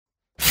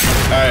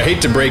I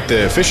hate to break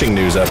the fishing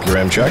news up,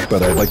 Remchuk,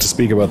 but I'd like to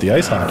speak about the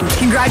ice hockey.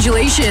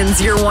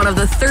 Congratulations, you're one of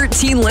the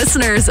 13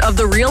 listeners of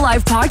the Real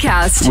Life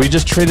Podcast. We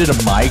just traded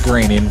a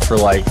migraine in for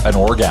like an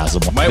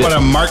orgasm. Might want to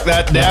mark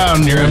that down,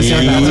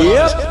 Remchuk.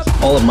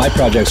 Yep. All of my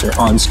projects are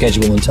on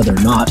schedule until they're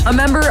not. A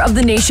member of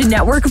the Nation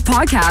Network of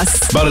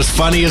Podcasts. About as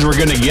funny as we're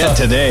going to get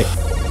today.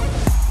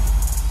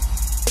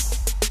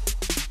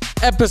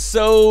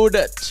 Episode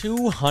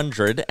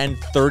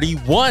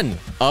 231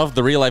 of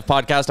the Real Life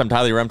Podcast. I'm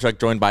Tyler Remchuk,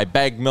 joined by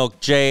Bag Milk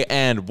Jay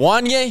and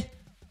Wanye.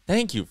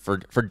 Thank you for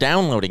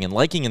downloading and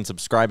liking and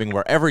subscribing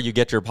wherever you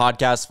get your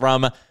podcasts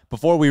from.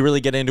 Before we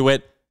really get into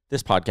it,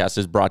 this podcast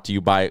is brought to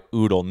you by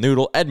Oodle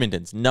Noodle,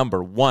 Edmonton's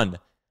 #1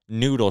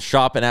 noodle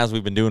shop. And as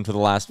we've been doing for the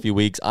last few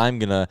weeks, I'm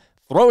going to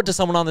throw it to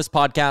someone on this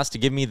podcast to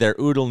give me their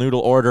Oodle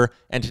Noodle order.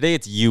 And today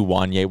it's you,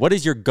 Wanye. What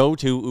is your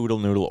go-to Oodle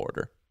Noodle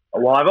order?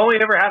 Well, I've only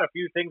ever had a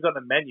few things on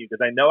the menu because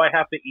I know I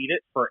have to eat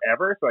it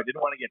forever, so I didn't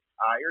want to get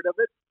tired of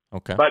it.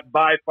 Okay. But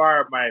by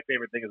far, my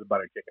favorite thing is a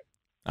butter chicken.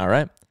 All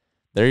right.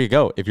 There you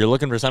go. If you're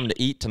looking for something to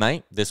eat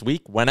tonight, this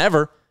week,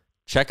 whenever,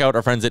 check out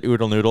our friends at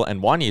Oodle Noodle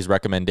and Wanye's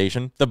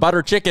recommendation, the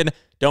butter chicken.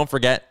 Don't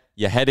forget,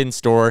 you head in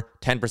store,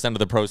 10% of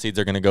the proceeds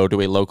are going to go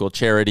to a local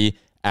charity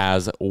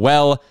as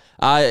well.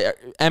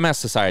 MS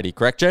Society,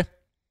 correct, Jay?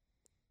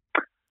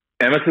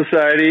 MS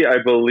Society, I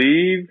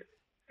believe,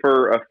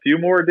 for a few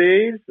more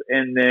days,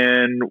 and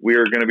then we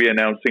are going to be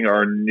announcing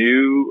our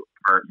new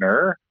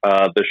partner,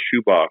 the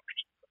Shoebox.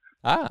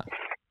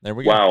 There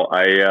we go. Wow,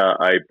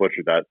 I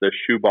butchered that. The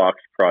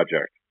Shoebox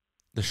Project.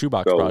 The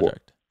Shoebox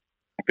Project.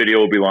 Video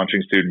will be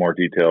launching soon, more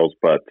details,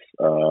 but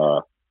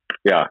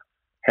yeah,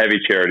 heavy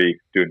charity,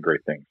 doing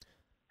great things.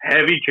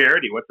 Heavy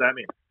charity, what's that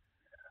mean?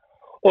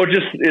 Oh,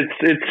 just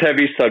it's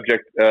heavy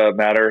subject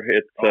matter.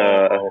 It's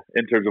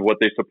in terms of what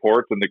they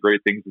support and the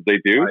great things that they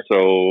do. Right.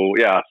 So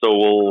yeah, so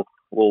we'll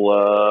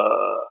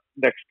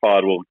next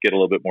pod we'll get a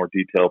little bit more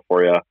detail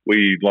for you.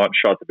 We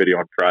shot the video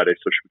on Friday, so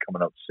it should be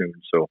coming out soon.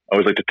 So I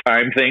always like to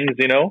time things,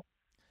 you know.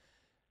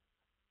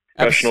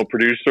 Professional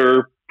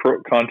producer,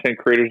 content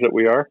creators that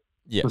we are.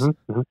 Yes.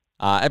 Mm-hmm.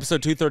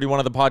 Episode 231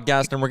 of the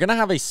podcast, and we're going to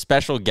have a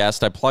special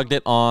guest. I plugged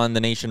it on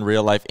the Nation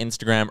Real Life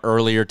Instagram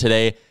earlier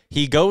today.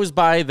 He goes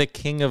by the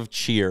King of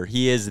Cheer.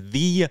 He is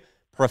the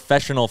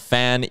professional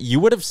fan. You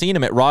would have seen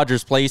him at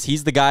Rogers Place.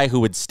 He's the guy who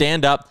would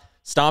stand up,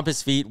 stomp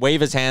his feet,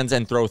 wave his hands,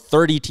 and throw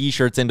 30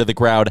 T-shirts into the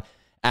crowd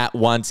at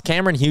once.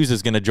 Cameron Hughes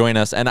is going to join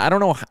us, and I don't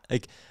know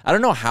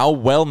how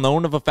well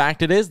known of a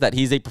fact it is that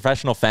he's a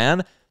professional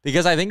fan,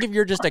 because I think if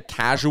you're just a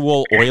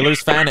casual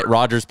Oilers fan at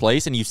Rogers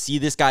Place and you see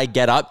this guy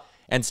get up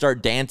and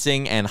start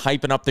dancing and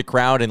hyping up the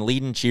crowd and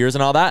leading cheers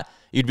and all that,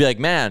 you'd be like,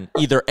 man,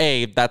 either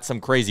A, that's some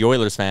crazy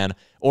Oilers fan,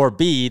 or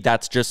B,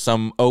 that's just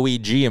some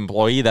OEG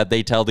employee that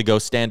they tell to go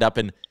stand up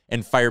and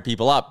fire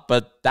people up.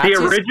 But that's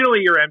originally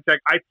your MTech,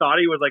 I thought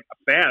he was like a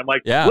fan. I'm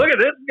like, look at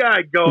this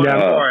guy going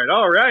for it.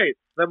 All right.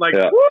 And I'm like,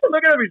 woo,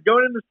 look at him. He's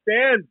going in the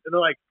stands. And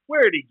they're like,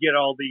 where did he get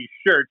all these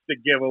shirts to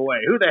give away?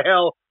 Who the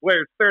hell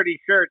wears 30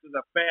 shirts as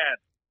a fan?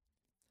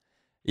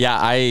 Yeah,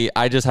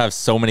 I just have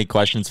so many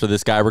questions for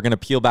this guy. We're going to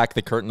peel back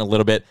the curtain a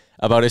little bit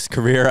about his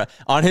career.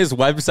 On his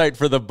website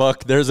for the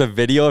book, there's a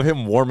video of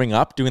him warming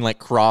up, doing like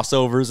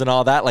crossovers and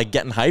all that, like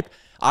getting hyped.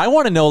 I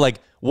want to know,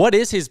 like, what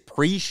is his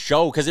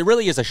pre-show? Because it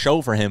really is a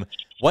show for him.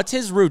 What's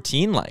his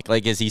routine like?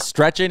 Like, is he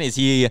stretching? Is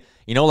he,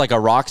 like a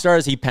rock star?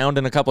 Is he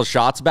pounding a couple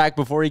shots back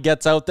before he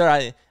gets out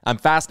there? I'm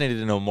fascinated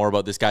to know more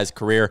about this guy's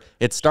career.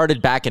 It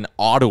started back in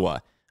Ottawa,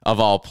 of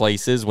all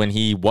places, when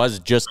he was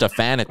just a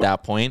fan at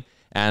that point.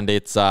 And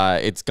it's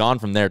gone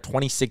from there.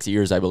 26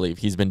 years, I believe,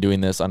 he's been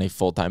doing this on a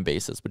full-time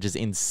basis, which is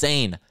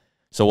insane.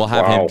 So we'll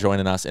have him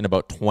joining us in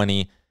about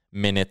 20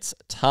 minutes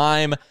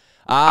time.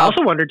 I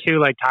also wonder too,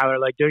 like Tyler,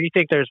 like, don't you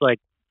think there's like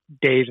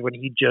days when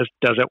he just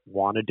doesn't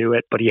want to do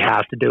it, but he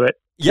has to do it?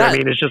 Yeah. I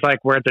mean, it's just like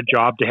we're at the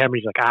job to him.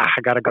 He's like,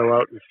 I got to go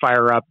out and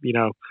fire up,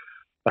 the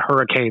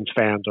Hurricanes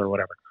fans or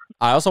whatever.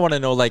 I also want to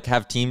know, like,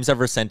 have teams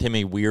ever sent him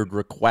a weird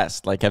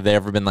request? Like, have they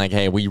ever been like,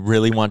 hey, we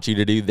really want you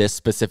to do this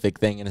specific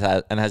thing? And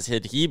has he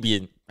had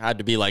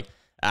to be like,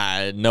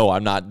 no,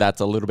 I'm not.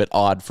 That's a little bit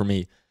odd for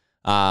me.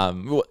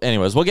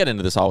 Anyways, we'll get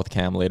into this all with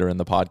Cam later in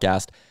the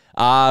podcast.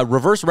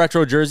 Reverse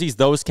retro jerseys,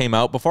 those came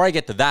out. Before I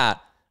get to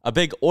that, a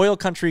big oil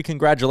country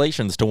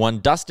congratulations to one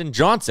Dustin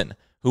Johnson,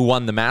 who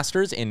won the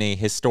Masters in a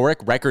historic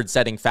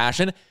record-setting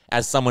fashion.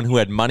 As someone who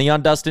had money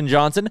on Dustin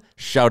Johnson,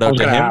 shout out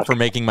to him for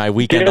making my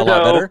weekend a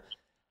lot better.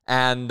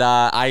 And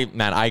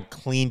I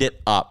cleaned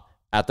it up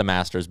at the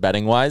Masters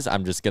betting-wise.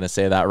 I'm just going to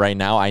say that right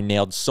now. I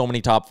nailed so many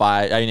top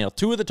 5. I nailed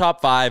 2 of the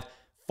top 5,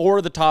 4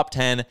 of the top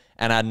 10,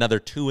 and I had another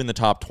 2 in the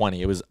top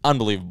 20. It was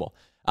unbelievable.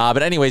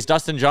 But anyways,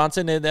 Dustin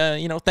Johnson,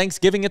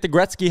 Thanksgiving at the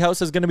Gretzky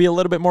house is going to be a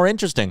little bit more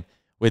interesting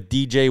with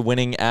DJ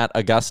winning at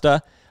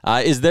Augusta.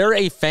 Is there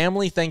a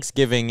family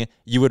Thanksgiving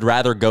you would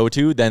rather go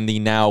to than the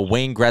now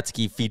Wayne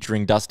Gretzky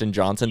featuring Dustin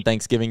Johnson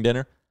Thanksgiving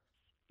dinner?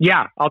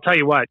 Yeah, I'll tell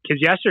you what,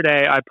 because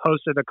yesterday I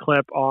posted a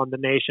clip on the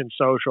Nation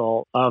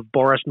social of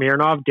Boris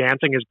Mironov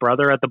dancing his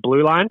brother at the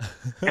blue line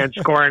and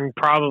scoring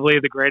probably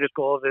the greatest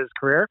goal of his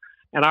career.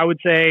 And I would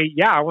say,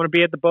 yeah, I want to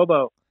be at the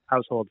Bobo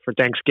household for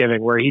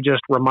Thanksgiving, where he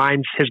just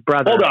reminds his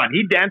brother. Hold on,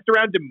 he danced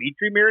around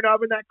Dmitry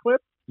Mironov in that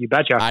clip? You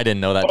betcha. I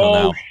didn't know that till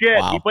now. Oh, shit.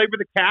 Wow. He played for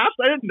the Caps?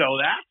 I didn't know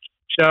that.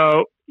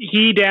 So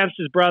he danced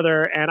his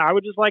brother, and I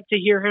would just like to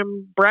hear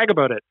him brag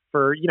about it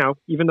for,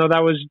 even though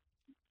that was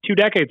 2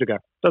 decades ago.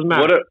 Doesn't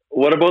matter.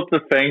 What about the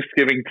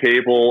Thanksgiving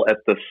table at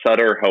the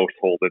Sutter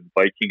household in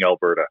Viking,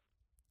 Alberta?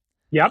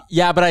 Yep.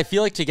 Yeah, but I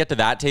feel like to get to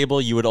that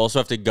table, you would also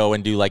have to go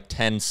and do like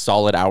 10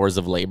 solid hours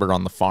of labor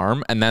on the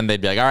farm, and then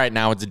they'd be like, all right,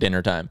 now it's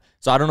dinner time.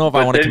 So I don't know if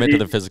I want to commit to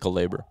the physical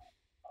labor.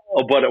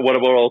 Oh, but what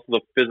about also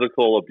the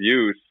physical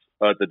abuse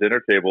at the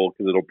dinner table,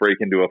 because it'll break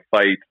into a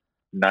fight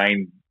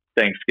 9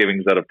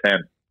 Thanksgivings out of 10.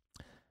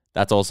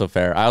 That's also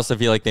fair. I also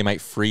feel like they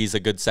might freeze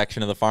a good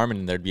section of the farm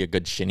and there'd be a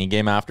good shinny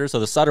game after. So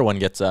the Sutter one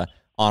gets a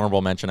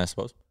honorable mention, I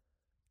suppose.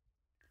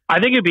 I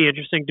think it'd be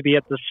interesting to be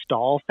at the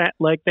stall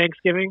like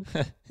Thanksgiving.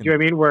 Do you know what I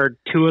mean? Where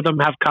 2 of them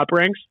have cup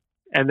rings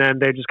and then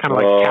they just kind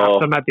of like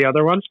tap them at the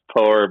other ones.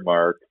 Poor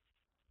Mark.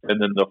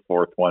 And then the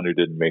 4th one who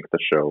didn't make the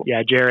show.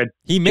 Yeah, Jared.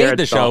 He made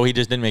the show. He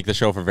just didn't make the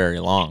show for very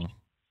long.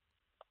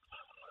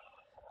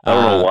 I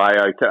don't know why.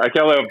 I can't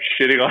believe I'm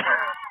shitting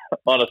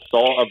on a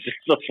stall. I'm just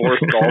a 4th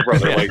stall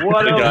brother. Like,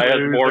 the guy has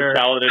more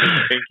talent in his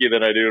pinky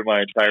than I do in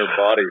my entire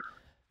body.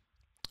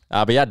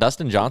 But yeah,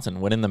 Dustin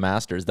Johnson winning the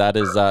Masters. That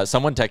is,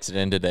 someone texted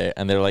in today,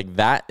 and they're like,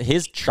 that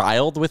his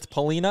child with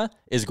Paulina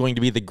is going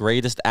to be the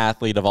greatest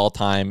athlete of all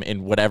time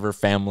in whatever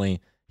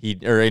family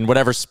in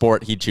whatever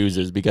sport he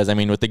chooses. Because I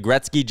mean, with the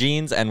Gretzky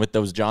genes and with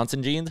those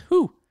Johnson genes,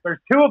 there's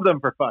 2 of them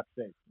for fuck's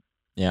sake.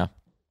 Yeah.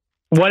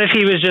 What if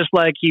he was just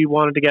like he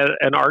wanted to get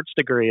an arts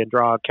degree and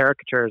draw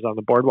caricatures on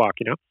the boardwalk?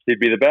 He'd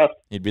be the best.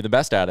 He'd be the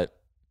best at it.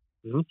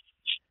 Mm-hmm.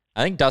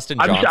 I think Dustin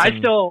Johnson. I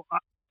still.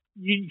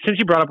 Since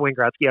you brought up Wayne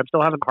Gretzky, I'm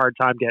still having a hard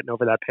time getting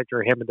over that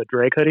picture of him in the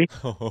Drake hoodie.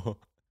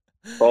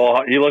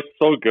 Oh, he looks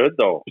so good,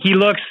 though. He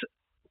looks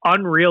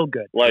unreal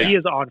good. Like, he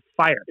is on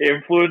fire.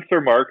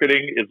 Influencer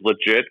marketing is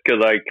legit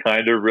because I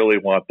kind of really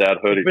want that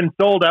hoodie. It's been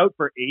sold out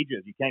for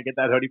ages. You can't get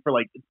that hoodie for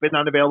it's been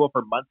unavailable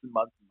for months and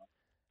months and months.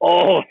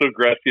 Oh, so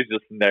Gretzky's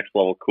just next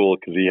level cool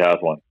because he has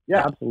one.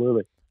 Yeah,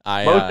 absolutely.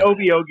 Most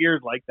OVO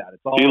gears like that.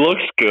 He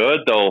looks good,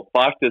 though.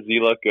 Fuck, does he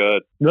look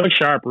good? He looks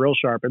sharp, real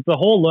sharp. It's the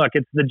whole look.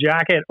 It's the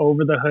jacket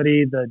over the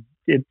hoodie.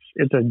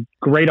 It's a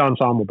great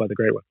ensemble by the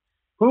great one.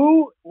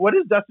 What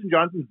is Dustin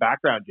Johnson's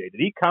background, Jay?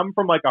 Did he come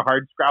from like a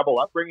hard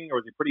Scrabble upbringing, or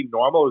was he pretty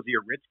normal? Was he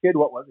a rich kid?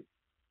 What was he?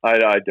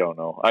 I don't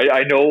know.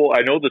 I know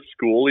the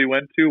school he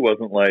went to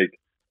wasn't like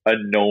a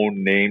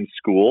known name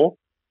school,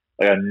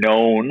 like a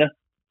known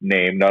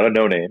name, not a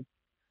no name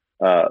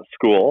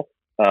school.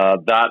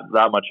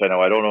 That much I know.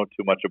 I don't know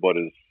too much about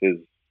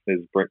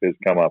his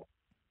come up.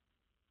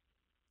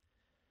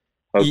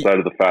 Outside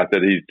of the fact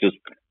that he's just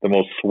the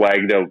most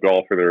swagged out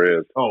golfer there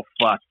is. Oh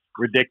fuck,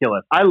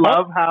 ridiculous! I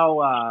love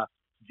how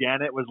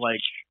Janet was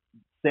like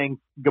saying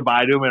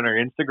goodbye to him on her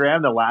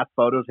Instagram. The last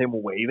photo is him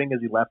waving as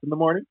he left in the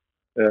morning.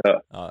 Yeah.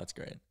 Oh, that's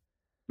great.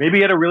 Maybe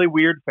he had a really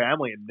weird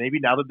family, and maybe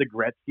now that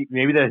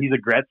he's a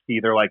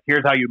Gretzky, they're like,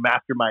 here's how you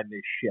mastermind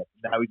this shit.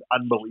 Now he's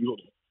unbelievable.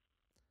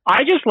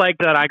 I just like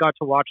that I got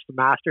to watch the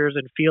Masters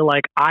and feel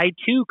like I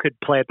too could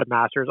play at the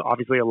Masters,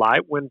 obviously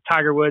alive, when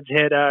Tiger Woods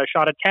hit a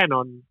shot at 10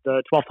 on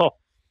the 12th hole.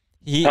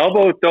 How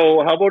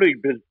about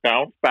his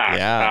bounce back?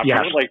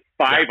 Yeah. Like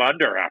 5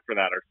 under after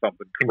that or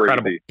something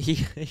crazy.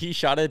 Incredible. He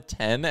shot a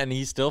 10 and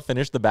he still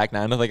finished the back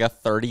 9 with like a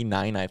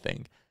 39, I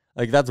think.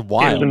 Like, that's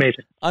wild. It's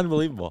amazing.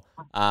 Unbelievable.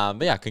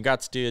 But yeah,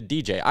 congrats to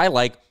DJ.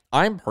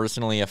 I'm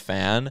personally a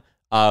fan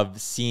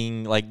of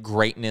seeing like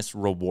greatness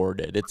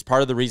rewarded. It's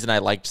part of the reason I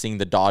liked seeing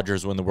the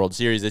Dodgers win the World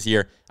Series this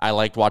year. I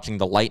liked watching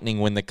the Lightning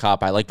win the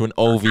Cup. I liked when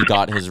Ovi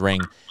got his ring.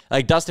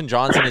 Like, Dustin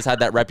Johnson has had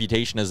that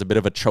reputation as a bit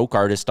of a choke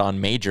artist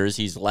on majors.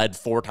 He's led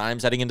 4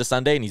 times heading into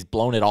Sunday, and he's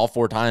blown it all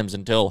 4 times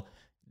until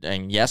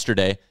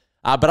yesterday.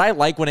 But I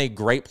like when a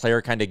great player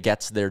kind of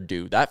gets their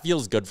due. That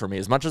feels good for me.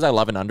 As much as I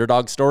love an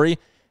underdog story,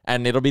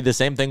 and it'll be the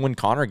same thing when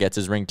Connor gets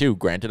his ring too.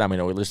 Granted, I'm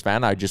an Oilers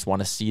fan. I just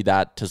want to see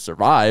that to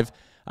survive.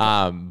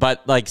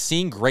 But like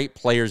seeing great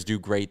players do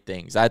great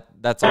things,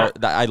 that's all.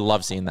 I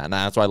love seeing that, and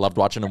that's why I loved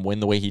watching him win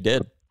the way he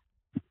did.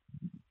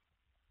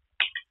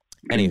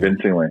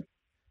 Convincingly,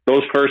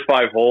 those first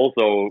 5 holes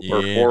though,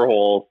 or 4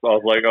 holes, I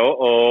was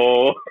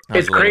like,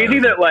 It's crazy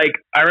that like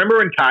I remember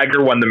when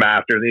Tiger won the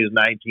Masters. He was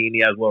 19. He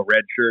has a little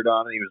red shirt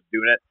on, and he was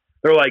doing it.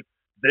 They're like,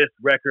 this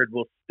record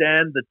will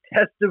stand the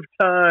test of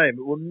time.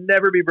 It will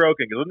never be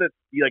broken. Because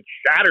he like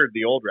shattered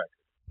the old record.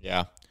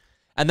 Yeah,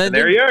 and then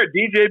there you are.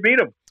 DJ beat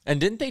him. And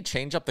didn't they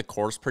change up the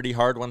course pretty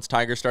hard once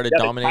Tiger started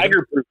dominating?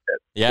 Tiger proofed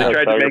it. Yeah, they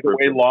tried to make it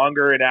way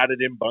longer and added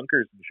in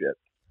bunkers and shit.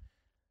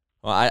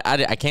 Well,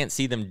 I can't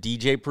see them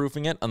DJ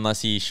proofing it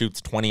unless he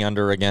shoots 20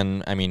 under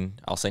again. I mean,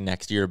 I'll say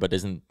next year, but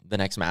isn't the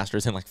next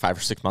Masters in like 5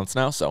 or 6 months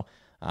now? So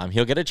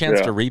he'll get a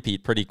chance to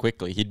repeat pretty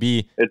quickly.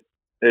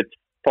 It's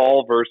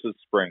fall versus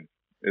spring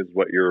is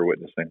what you're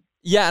witnessing.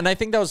 Yeah, and I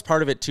think that was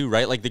part of it too,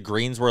 right? Like the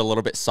greens were a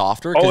little bit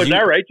softer. Oh, is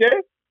that right, Jay?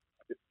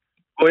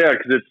 Oh yeah,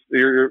 because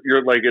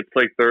you're like it's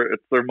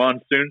their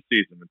monsoon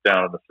season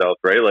down in the south,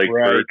 right? Like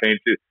hurricane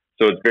season,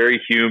 so it's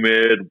very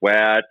humid,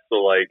 wet.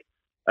 So like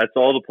That's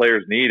all the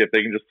players need. If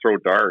they can just throw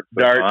darts.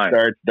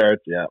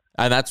 Darts, yeah.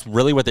 And that's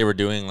really what they were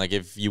doing. Like,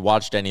 if you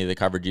watched any of the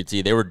coverage, you'd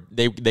see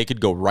they could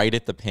go right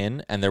at the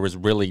pin, and there was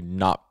really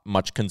not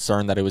much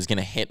concern that it was going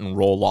to hit and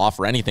roll off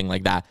or anything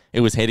like that.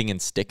 It was hitting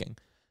and sticking.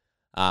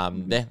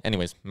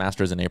 Anyways,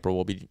 Masters in April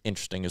will be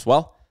interesting as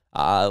well.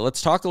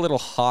 Let's talk a little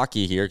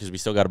hockey here because we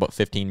still got about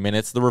 15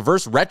 minutes. The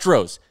reverse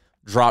retros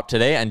dropped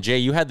today, and Jay,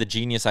 you had the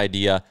genius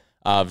idea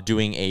of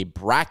doing a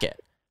bracket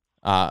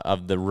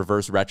of the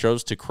reverse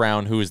retros to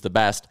crown who is the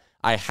best.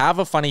 I have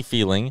a funny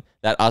feeling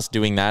that us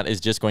doing that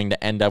is just going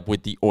to end up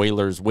with the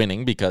Oilers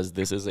winning because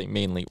this is a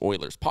mainly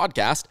Oilers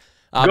podcast.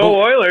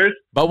 Go Oilers!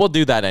 But we'll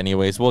do that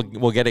anyways.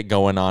 We'll get it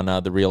going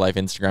on the Real Life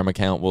Instagram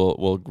account.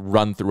 We'll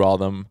run through all of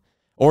them.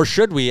 Or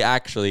should we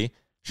actually?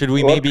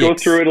 Maybe go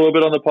through it a little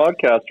bit on the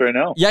podcast right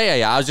now?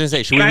 Yeah. I was going to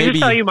say, Can I just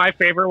tell you my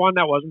favorite one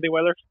that wasn't the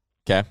Oilers?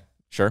 Okay,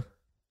 sure.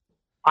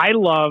 I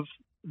love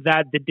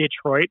that the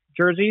Detroit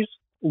jerseys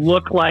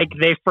look like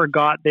they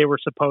forgot they were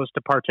supposed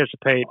to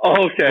participate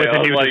with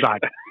a new design.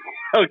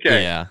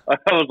 Okay. Yeah. I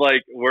was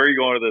like, where are you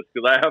going with this?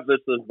 Because I have this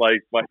as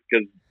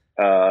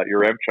because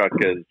your M-Chuck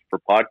is for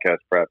podcast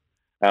prep,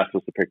 asked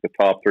us to pick the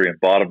top 3 and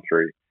bottom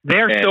 3.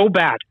 They're so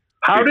bad.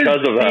 How does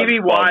Stevie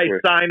Y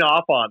sign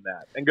off on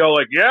that and go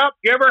like, yep,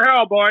 give her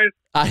hell, boys?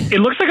 It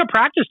looks like a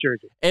practice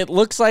jersey. It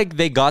looks like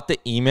they got the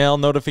email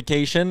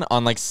notification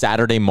on like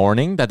Saturday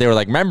morning that they were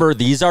like, remember,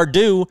 these are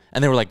due.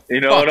 And they were like,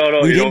 no,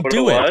 we didn't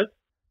do it.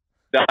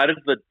 That is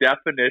the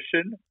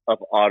definition of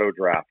auto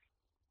draft.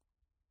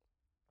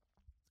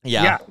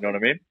 Yeah. You know what I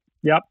mean?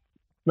 Yep.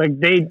 Like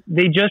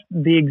they just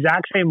the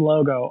exact same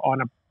logo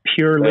on a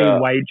purely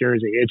white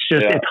jersey. It's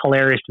just it's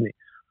hilarious to me.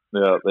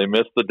 Yeah, they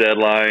missed the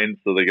deadline,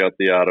 so they got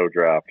the auto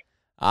draft.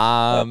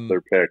 That's their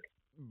pick.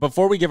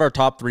 Before we give our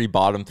top 3,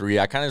 bottom 3,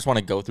 I kind of just want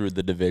to go through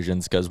the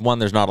divisions because, one,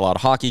 there's not a lot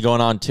of hockey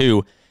going on.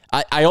 2,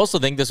 I also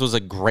think this was a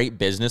great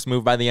business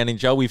move by the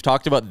NHL. We've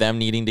talked about them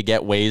needing to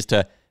get ways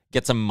to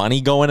get some money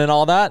going and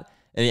all that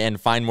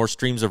and find more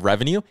streams of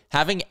revenue.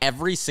 Having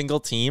every single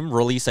team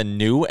release a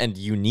new and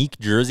unique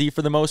jersey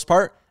for the most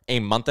part a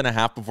month and a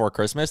half before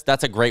Christmas,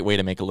 that's a great way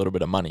to make a little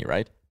bit of money,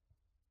 right?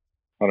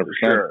 100%.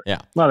 Sure. Yeah.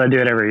 Well, they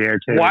do it every year,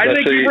 too. Why do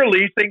they keep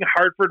releasing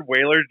Hartford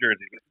Whalers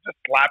jerseys? It's just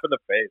a slap in the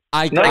face.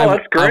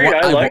 That's great.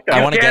 I like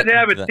that. You can't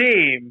have a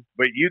team,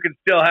 but you can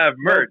still have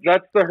merch.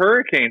 That's the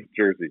Hurricanes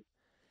jersey.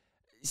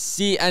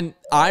 See, and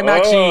I'm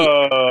actually...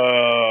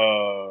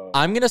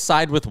 I'm going to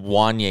side with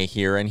Wanye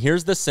here, and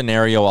here's the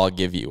scenario I'll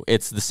give you.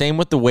 It's the same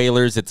with the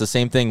Whalers. It's the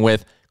same thing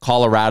with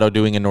Colorado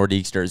doing a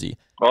Nordiques jersey.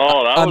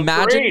 Oh, that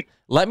was great.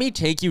 Let me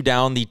take you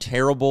down the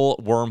terrible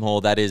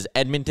wormhole that is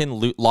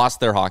Edmonton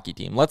lost their hockey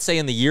team. Let's say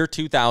in the year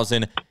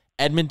 2000,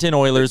 Edmonton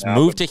Oilers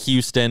moved to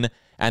Houston,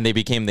 and they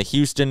became the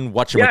Houston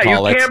whatchamacallit.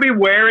 Yeah, you can't be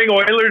wearing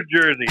Oilers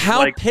jerseys.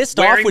 How pissed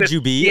off would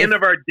you be? Skin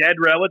of our dead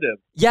relative.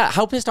 Yeah,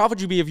 how pissed off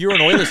would you be if you're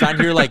an Oilers fan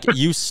here? Like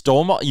you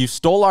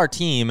stole our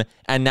team,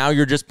 and now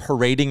you're just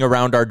parading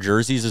around our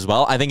jerseys as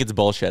well. I think it's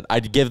bullshit.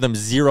 I'd give them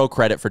 0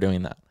 credit for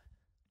doing that.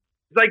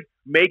 It's like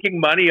making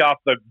money off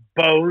the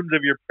bones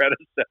of your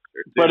predecessors.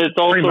 But it's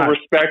also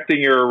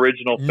respecting your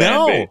original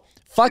fan base.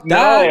 Fuck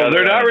that. No,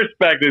 they're not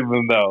respecting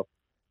them though.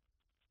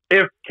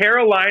 If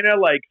Carolina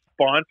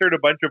sponsored a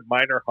bunch of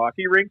minor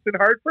hockey rinks in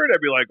Hartford,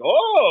 I'd be like,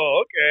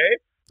 oh, okay.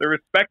 They're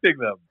respecting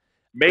them.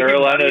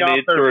 Carolina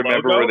needs to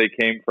remember where they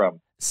came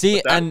from.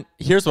 See, and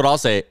here's what I'll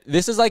say.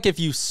 This is like if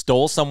you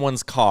stole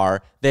someone's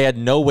car, they had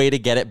no way to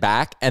get it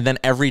back, and then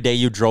every day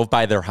you drove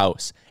by their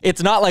house.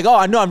 It's not like,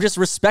 oh, no, I'm just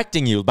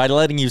respecting you by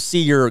letting you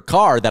see your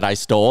car that I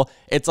stole.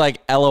 It's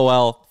like,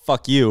 LOL,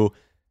 fuck you.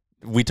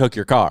 We took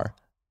your car.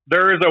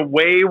 There is a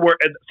way where,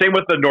 same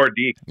with the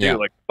Nordiques, too. Yeah.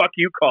 Like, fuck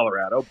you,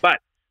 Colorado.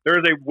 But there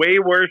is a way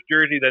worse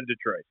jersey than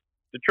Detroit.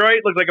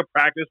 Detroit looks like a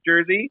practice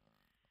jersey.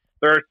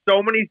 There are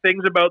so many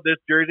things about this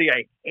jersey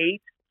I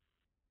hate.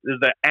 This is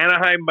the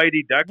Anaheim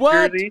Mighty Ducks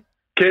jersey.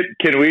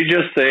 Can we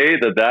just say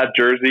that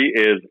jersey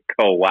is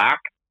kawak?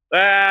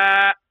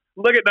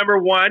 Look at number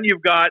 1.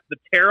 You've got the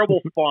terrible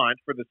font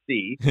for the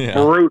C. Yeah.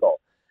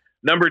 Brutal.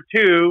 Number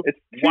 2, it's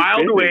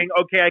Wild Wing.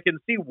 Okay, I can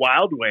see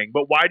Wild Wing,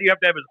 but why do you have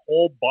to have his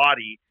whole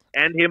body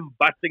and him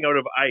busting out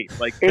of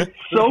ice? Like, it's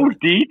so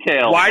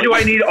detailed. Why do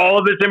I need all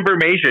of this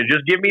information?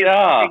 Just give me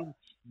a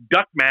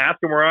duck mask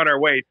and we're on our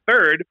way.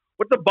 3rd,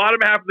 what's the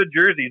bottom half of the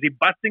jersey? Is he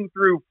busting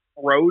through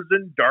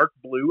frozen dark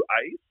blue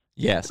ice?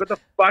 Yes. What the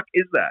fuck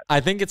is that? I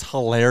think it's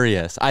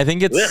hilarious. I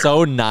think it's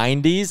so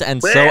 90s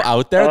and so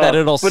out there that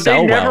it'll sell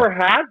well. But they never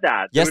had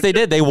that. Yes, they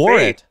did. They wore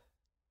it.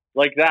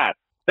 Like that.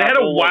 They had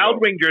a Wild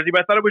Wing jersey,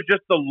 but I thought it was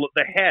just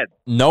the head.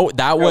 No,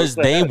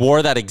 they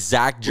wore that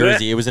exact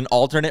jersey. It was an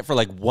alternate for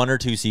like 1 or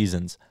 2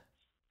 seasons.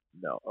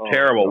 No.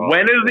 Terrible.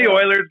 When is the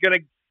Oilers going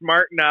to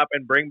smarten up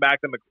and bring back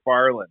the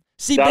McFarland?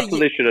 See, that's what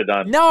they should have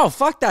done. No,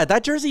 fuck that.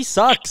 That jersey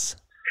sucks.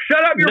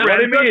 Shut up, you're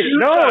red.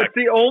 No, it's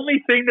the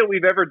only thing that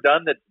we've ever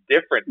done that's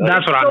different.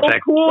 That's what I'm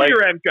saying. Cool,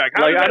 your M-Chuck.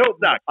 How does that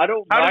suck? I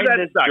don't How mind does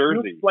that this suck? jersey.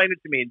 You explain it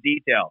to me in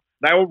detail,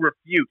 and I will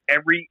refute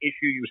every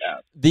issue you have.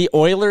 The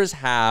Oilers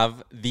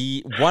have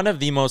one of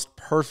the most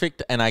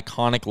perfect and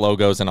iconic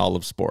logos in all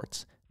of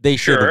sports. They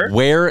should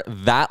wear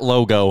that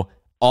logo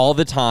all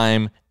the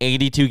time,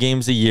 82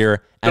 games a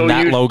year, and So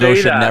that you logo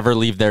say should that. never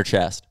leave their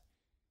chest.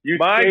 You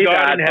My say God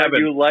that, in but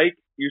heaven.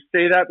 you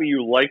say that, but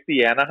you like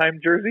the Anaheim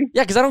jersey?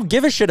 Yeah, because I don't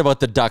give a shit about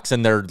the Ducks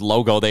and their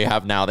logo they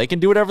have now. They can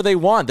do whatever they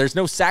want. There's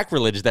no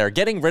sacrilege there.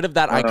 Getting rid of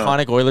that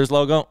iconic Oilers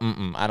logo,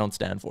 I don't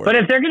stand for it. But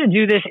if they're going to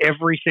do this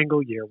every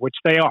single year, which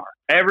they are,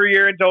 Every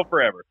year until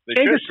forever. They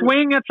take a should.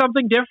 swing at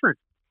something different.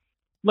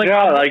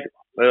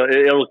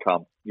 It'll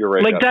come. You're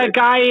right. Like that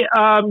guy,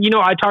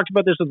 I talked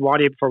about this with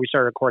Wadi before we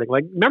started recording.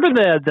 Like, remember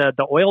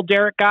the oil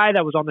derrick guy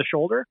that was on the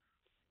shoulder?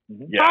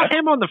 Yeah. Toss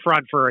him on the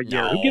front for a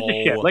year. Who gives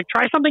a shit? Like,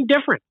 try something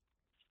different.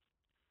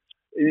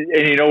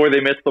 And you know where they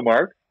missed the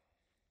mark?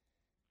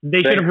 They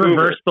should have Vancouver.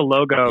 reversed the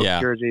logo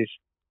jerseys.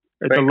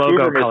 Or the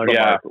logo color.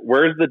 Yeah.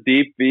 Where's the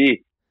deep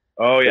V?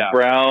 Oh, yeah. The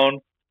brown.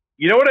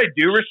 You know what I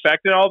do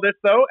respect in all this,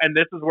 though? And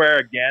this is where,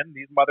 again,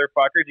 these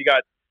motherfuckers, you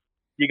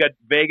got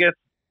Vegas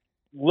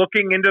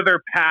looking into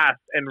their past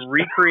and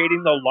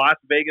recreating the Las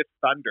Vegas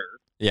Thunder,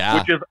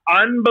 which is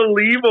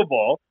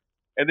unbelievable.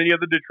 And then you have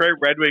the Detroit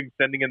Red Wings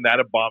sending in that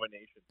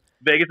abomination.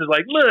 Vegas is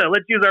like,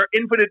 let's use our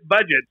infinite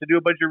budget to do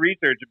a bunch of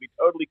research. It'd be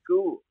totally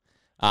cool.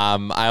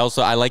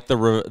 I like the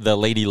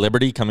Lady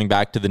Liberty coming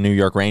back to the New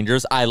York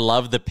Rangers. I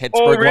love the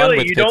Pittsburgh one.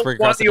 With You Pittsburgh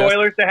don't want the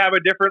Oilers to have a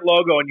different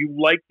logo, and you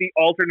like the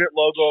alternate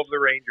logo of the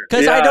Rangers.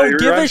 Because I don't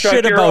give a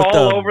shit about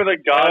them. All over the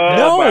goddamn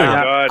No,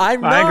 map.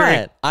 I'm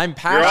not. I'm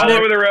passionate. You're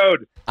all over the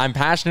road. I'm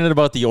passionate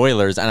about the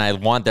Oilers, and I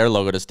want their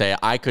logo to stay.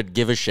 I could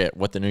give a shit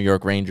what the New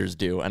York Rangers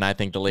do, and I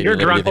think the Lady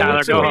Liberty thing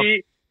looks cool.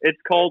 It's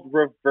called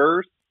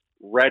reverse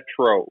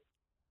retro.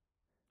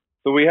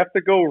 So we have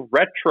to go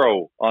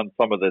retro on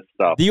some of this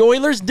stuff. The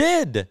Oilers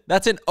did.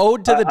 That's an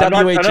ode to the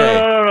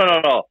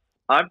WHA. No.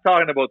 I'm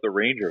talking about the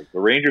Rangers. The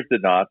Rangers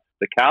did not.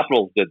 The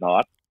Capitals did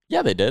not.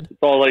 Yeah, they did. It's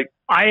all like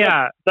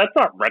that's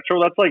not retro.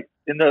 That's like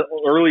in the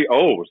early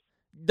O's.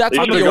 That's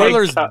what the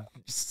Oilers,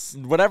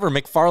 whatever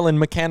McFarland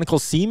Mechanical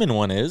Seaman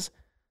one is.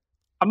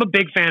 I'm a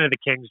big fan of the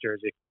Kings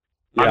jersey.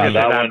 Yeah,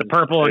 that one, the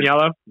purple and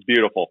yellow.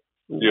 Beautiful.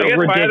 I guess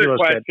my other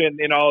question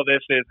in all of this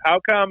is, how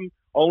come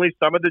only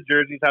some of the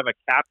jerseys have a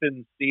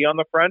captain C on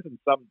the front and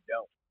some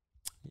don't?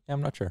 Yeah,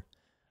 I'm not sure.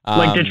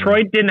 Like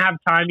Detroit didn't have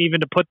time even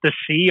to put the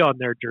C on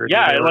their jersey.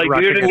 Yeah, like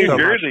dude in New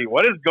Jersey.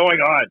 What is going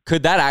on?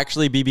 Could that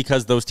actually be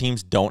because those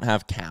teams don't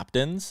have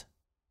captains?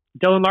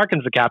 Dylan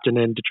Larkin's the captain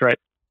in Detroit.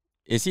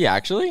 Is he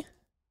actually?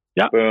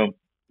 Yeah. Boom.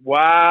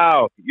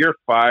 Wow, you're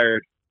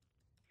fired.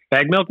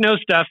 Bag Milk knows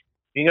stuff.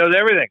 He knows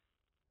everything.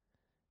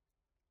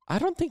 I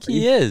don't think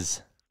he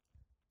is.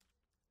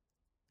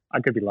 I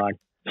could be lying.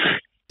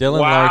 Dylan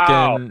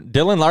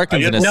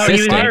Larkin's an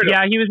assistant.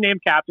 He was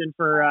named captain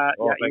for.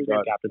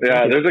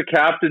 Yeah, there's a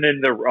captain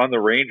on the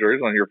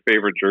Rangers on your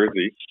favorite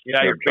jersey.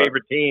 Yeah, your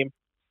favorite team.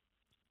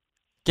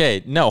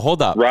 Okay, no,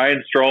 hold up.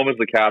 Ryan Strome is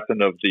the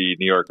captain of the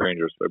New York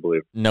Rangers, I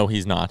believe. No,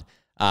 he's not.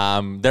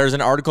 There's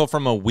an article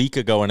from a week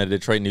ago in a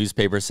Detroit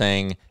newspaper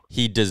saying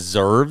he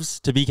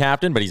deserves to be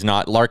captain, but he's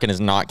not. Larkin is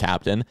not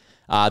captain.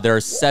 There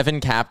are 7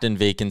 captain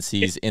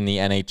vacancies in the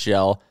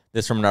NHL.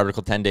 This from an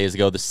article 10 days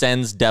ago. The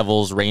Sens,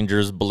 Devils,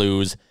 Rangers,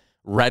 Blues,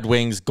 Red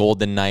Wings,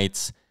 Golden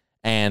Knights,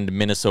 and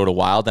Minnesota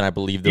Wild. And I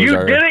believe those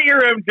are... You did it, your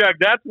Chuck.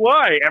 That's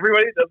why.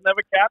 Everybody that doesn't have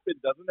a captain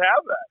doesn't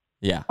have that.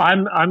 Yeah.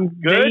 I'm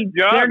good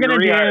job. They're going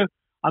to do...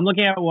 I'm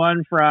looking at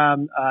one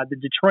from the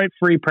Detroit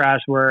Free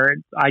Press where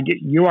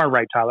you are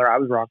right, Tyler. I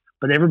was wrong.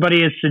 But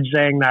everybody is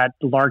saying that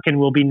Larkin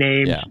will be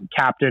named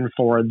captain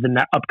for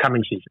the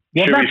upcoming season.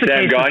 Well, Should be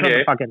Sam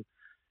Gagner.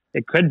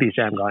 It could be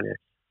Sam Gagner.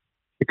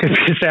 It could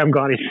be Sam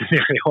Gagner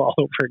scenario all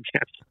over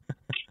again.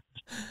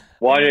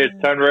 Why it's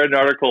time to write an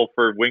article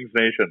for Wings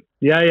Nation.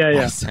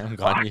 Yeah. Sam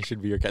Gagner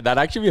should be your captain.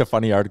 That'd actually be a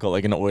funny article,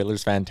 like an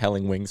Oilers fan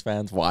telling Wings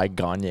fans why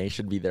Gagner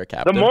should be their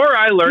captain. The more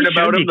I learn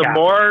about him,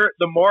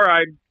 the more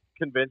I'm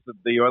convinced that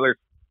the Oilers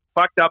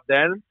fucked up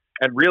then,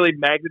 and really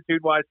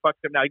magnitude-wise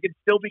fucked him now. He could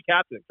still be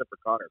captain, except for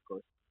Connor, of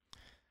course.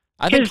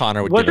 I think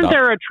Connor would. Wasn't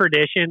there a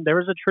tradition? There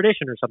was a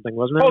tradition or something,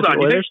 wasn't there? Hold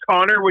on, you think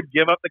Connor would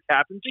give up the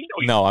captaincy?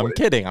 No, I'm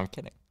kidding.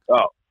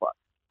 Oh, fuck.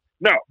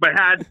 No, but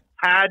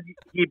had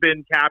he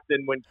been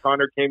captain when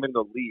Connor came in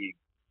the league,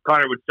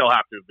 Connor would still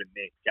have to have been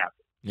named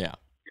captain. Yeah.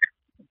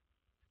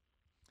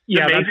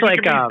 Yeah, that's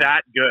like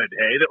that good,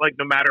 hey? That like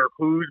no matter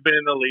who's been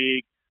in the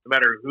league, no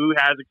matter who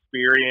has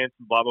experience,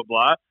 blah blah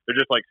blah, they're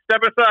just like,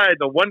 step aside.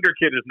 The wonder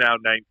kid is now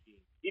 19.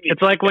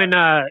 It's like when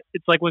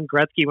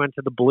Gretzky went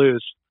to the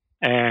Blues,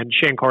 and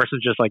Shane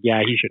Corson's just like, yeah,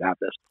 he should have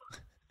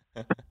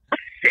this.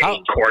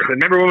 Shane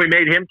Corson. Remember when we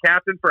made him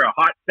captain for a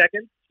hot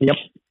second? Yep.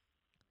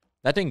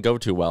 That didn't go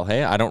too well.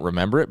 Hey, I don't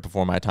remember it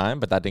before my time,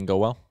 but that didn't go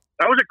well.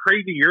 That was a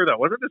crazy year, though.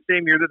 Wasn't it the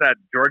same year that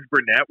George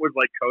Burnett was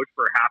like coach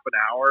for half an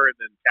hour, and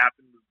then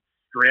captain was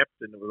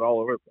stripped, and it was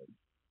all over the place.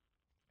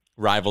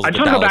 Rivals. I just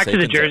want to go back to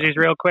the jerseys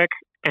real quick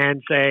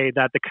and say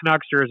that the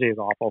Canucks jersey is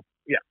awful.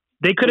 Yeah,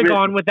 they could have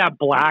gone with that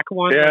black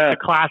one, the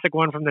classic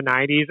one from the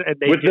 '90s, and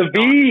they with the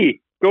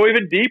V. Go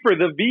even deeper,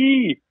 the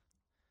V.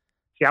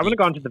 See, I would have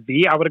gone to the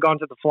V. I would have gone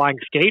to the flying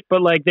skate,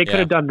 but like they could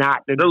have done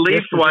that. The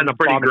Leafs one's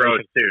pretty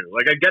gross too.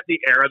 Like I get the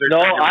era. No,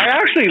 I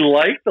actually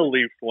like the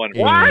Leafs one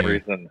for some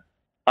reason.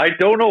 I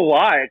don't know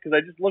why, because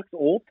it just looks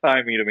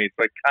old-timey to me,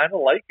 so I kind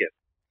of like it.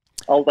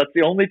 That's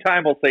the only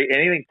time I'll say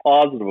anything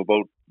positive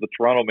about the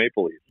Toronto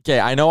Maple Leafs. Okay,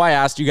 I know I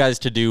asked you guys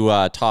to do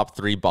top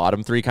 3,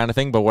 bottom 3 kind of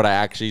thing, but what I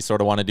actually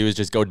sort of want to do is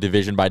just go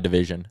division by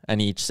division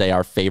and each say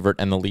our favorite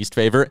and the least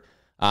favorite.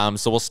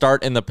 So we'll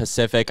start in the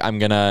Pacific. I'm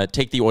going to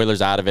take the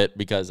Oilers out of it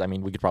because, I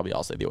mean, we could probably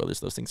all say the Oilers.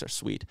 Those things are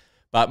sweet.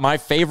 But my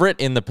favorite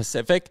in the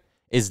Pacific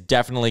is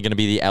definitely going to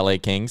be the LA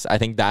Kings. I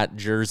think that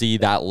jersey,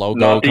 that logo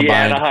Not the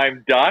combined.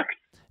 Anaheim Ducks?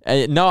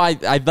 No,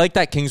 I like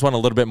that Kings one a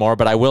little bit more,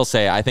 but I will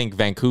say I think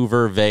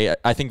Vancouver,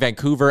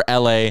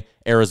 LA,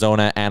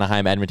 Arizona,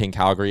 Anaheim, Edmonton,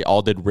 Calgary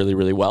all did really,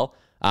 really well.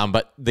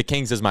 But the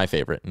Kings is my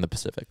favorite in the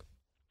Pacific.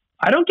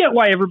 I don't get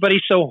why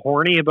everybody's so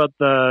horny about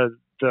the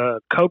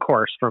Coke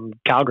horse from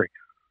Calgary.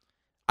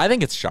 I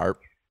think it's sharp.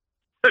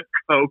 The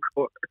Coke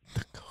horse.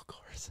 The Coke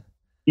horse.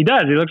 He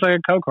does. He looks like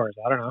a Coke horse.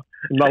 I don't know.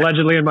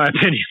 Allegedly, in my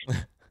opinion.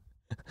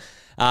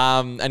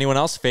 Anyone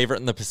else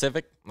favorite in the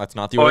Pacific? That's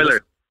not the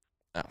Oilers.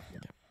 Oh,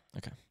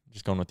 okay.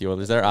 Just going with the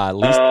Oilers there. I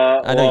would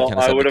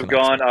have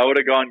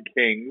gone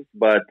Kings,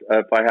 but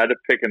if I had to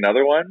pick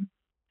another one,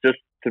 just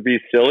to be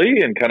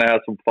silly and kind of have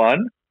some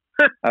fun,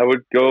 I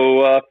would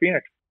go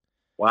Phoenix.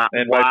 Wow.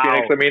 And by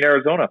Phoenix, I mean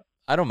Arizona.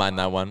 I don't mind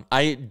that one.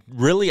 I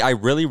really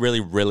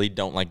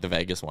don't like the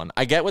Vegas one.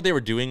 I get what they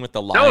were doing with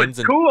the lines. No,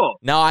 it's cool.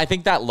 No, I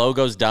think that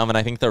logo's dumb, and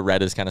I think the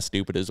red is kind of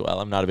stupid as well.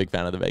 I'm not a big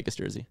fan of the Vegas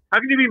jersey. How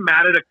can you be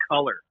mad at a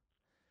color?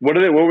 What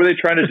were they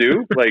trying to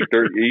do? Like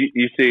their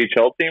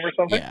ECHL team or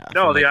something? Yeah,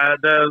 No,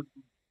 the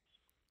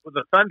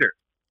Thunder.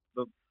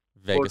 The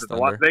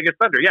Las Vegas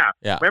Thunder.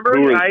 Yeah. Remember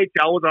when the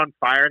IHL was on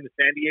fire and the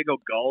San Diego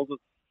Gulls was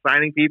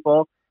signing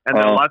people, and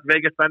the Las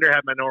Vegas Thunder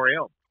had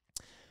Manorio.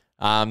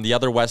 The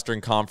other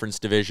Western Conference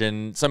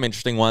division, some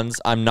interesting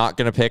ones. I'm not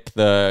going to pick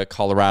the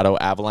Colorado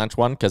Avalanche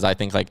one because I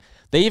think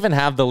they even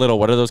have the little,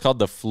 what are those called?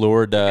 The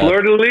Fleur de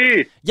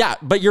Lis. Yeah,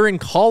 but you're in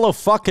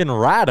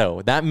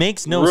Colorado. That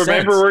makes no sense.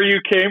 Remember where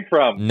you came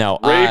from. No.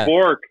 Ray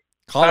Bork.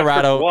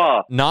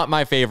 Colorado, not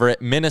my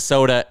favorite.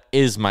 Minnesota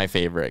is my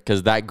favorite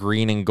because that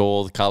green and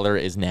gold color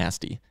is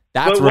nasty.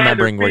 That's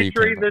remembering where you came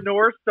from. Featuring the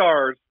North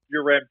Stars.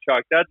 Your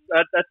Remchuk. That's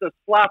a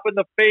slap in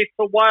the face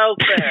to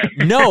Wild fans.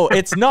 No,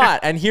 it's not.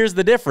 And here's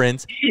the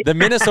difference. The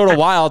Minnesota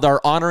Wild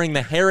are honoring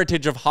the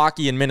heritage of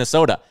hockey in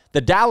Minnesota.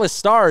 The Dallas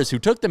Stars, who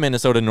took the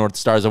Minnesota North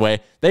Stars away,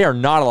 they are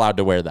not allowed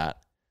to wear that.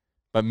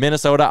 But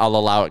Minnesota, I'll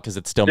allow it because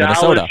it's still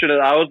Minnesota. That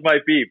was my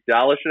beef.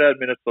 Dallas should have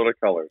Minnesota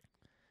colors.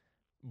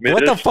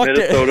 What the fuck?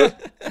 Minnesota.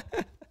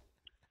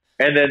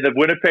 And then the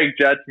Winnipeg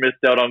Jets missed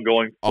out on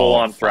going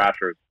full-on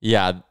Thrashers.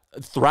 Yeah.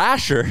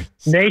 Thrasher.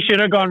 They should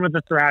have gone with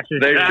the Thrashers.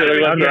 They should have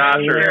gone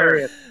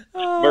Thrashers.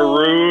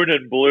 Maroon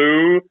and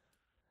blue.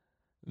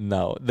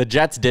 No, the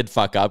Jets did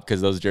fuck up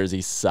because those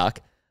jerseys suck.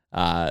 They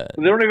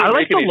don't even I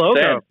like the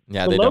logo. sense.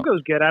 Yeah, the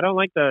logo's good. I don't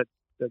like the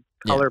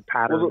color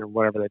pattern or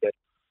whatever they did.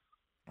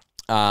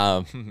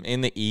 In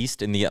the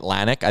East, in the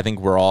Atlantic, I think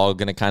we're all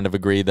going to kind of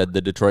agree that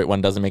the Detroit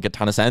one doesn't make a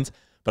ton of sense.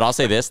 But I'll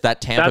say this,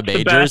 that Tampa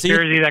Bay jersey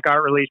that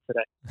got released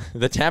today.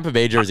 The Tampa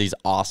Bay jersey is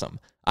awesome.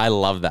 I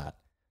love that.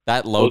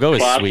 That logo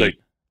is sweet.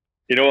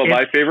 You know what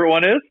my favorite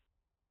one is?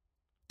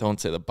 Don't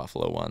say the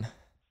Buffalo one.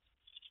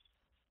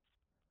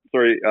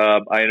 Sorry,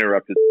 I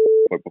interrupted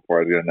before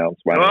I was going to announce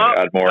mine.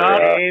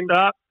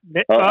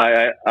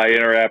 I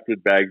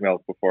interrupted bag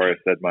milk before I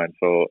said mine,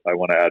 so I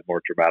want to add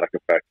more dramatic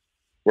effect.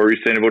 What were you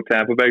saying about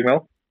Tampa bag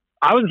milk?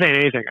 I wasn't saying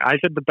anything. I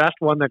said the best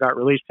one that got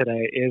released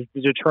today is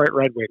the Detroit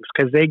Red Wings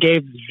because they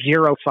gave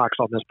zero fucks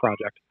on this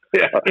project.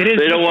 Yeah,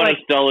 they don't want to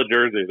sell a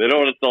jersey. They don't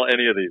want to sell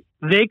any of these.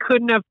 They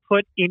couldn't have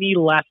put any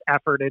less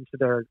effort into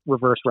their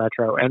reverse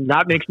retro, and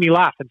that makes me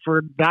laugh. And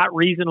for that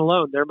reason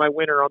alone, they're my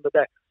winner on the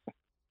day.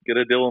 Get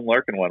a Dylan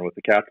Larkin one with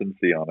the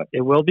captaincy on it.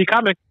 It will be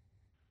coming.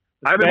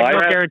 I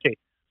guarantee.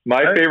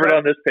 My favorite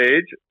on this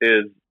page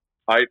is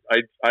I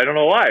don't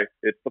know why.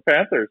 It's the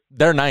Panthers.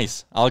 They're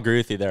nice. I'll agree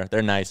with you there.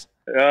 They're nice.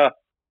 Yeah.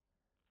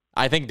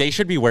 I think they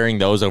should be wearing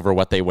those over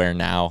what they wear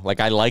now. Like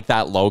I like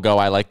that logo.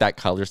 I like that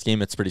color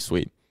scheme. It's pretty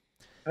sweet.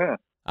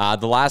 Yeah.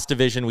 The last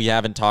division we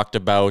haven't talked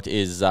about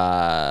is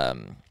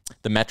the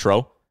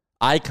Metro.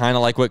 I kind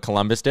of like what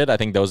Columbus did. I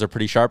think those are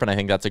pretty sharp, and I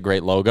think that's a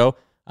great logo.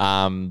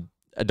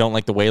 I don't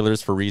like the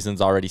Whalers for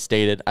reasons already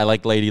stated. I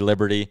like Lady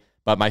Liberty,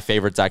 but my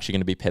favorite's actually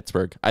going to be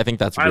Pittsburgh. I think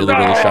that's really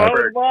sharp.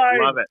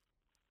 Love it.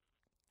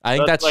 I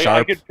think that's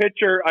sharp. I could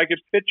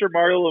picture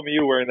Mario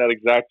Lemieux wearing that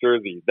exact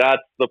jersey.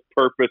 That's the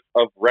purpose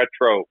of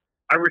retro.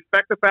 I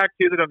respect the fact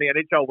too that on the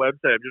NHL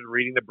website, I'm just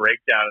reading the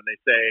breakdown, and they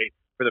say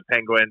for the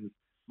Penguins,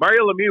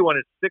 Mario Lemieux won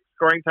his 6th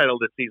scoring title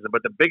this season,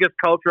 but the biggest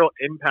cultural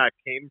impact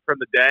came from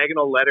the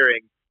diagonal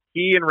lettering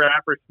he and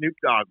rapper Snoop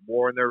Dogg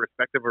wore in their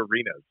respective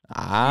arenas.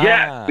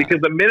 Yes, because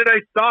the minute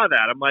I saw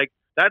that, I'm like,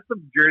 that's the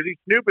jersey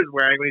Snoop is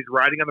wearing when he's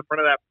riding on the front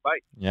of that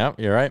bike. Yeah,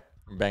 you're right.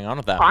 Bang on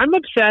with that. I'm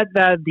upset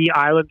that the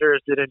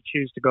Islanders didn't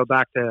choose to go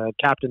back to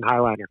Captain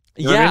Highlander.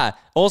 You know what I mean?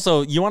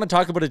 Also, you want to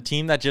talk about a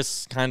team that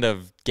just kind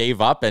of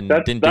gave up and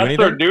didn't do anything?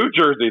 That's their new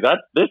jersey.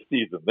 That's this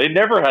season. They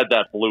never had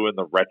that blue in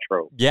the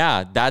retro.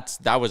 Yeah, that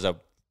was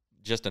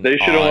just an They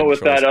should have went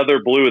with that other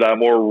blue, that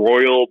more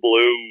royal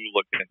blue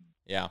looking.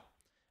 Yeah.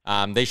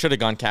 They should have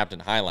gone Captain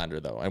Highlander,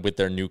 though, and with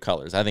their new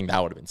colors. I think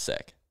that would have been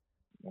sick.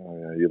 Oh,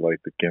 yeah, you like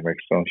the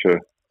gimmicks, don't you?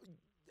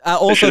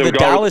 Also, the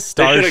Dallas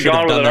Stars should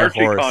have done their Archie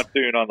horse.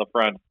 cartoon on the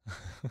front.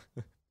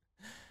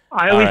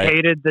 I always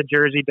hated the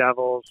Jersey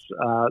Devils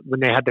when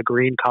they had the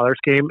green color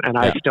scheme, and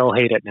I still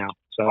hate it now.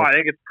 So I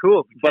think it's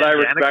cool. But I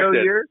respect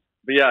it. Years?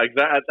 But yeah,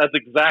 that's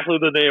exactly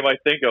the name I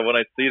think of when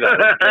I see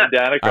that. Ken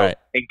Danico. Right.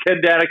 And Ken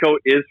Danico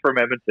is from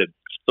Edmonton.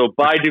 So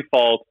by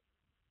default,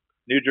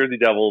 New Jersey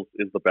Devils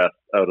is the best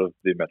out of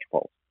the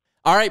Metropolitans.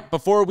 All right,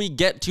 before we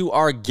get to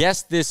our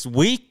guest this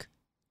week,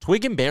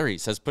 Twig and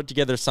Berries has put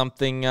together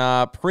something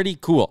pretty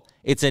cool.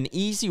 It's an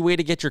easy way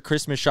to get your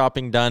Christmas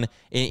shopping done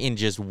in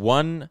just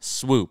one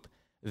swoop.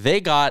 They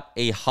got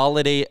a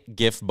holiday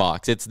gift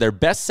box. It's their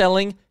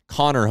best-selling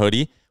Connor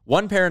hoodie,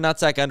 1 pair of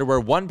Nutsack underwear,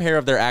 1 pair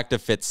of their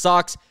Active Fit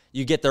socks.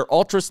 You get their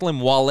ultra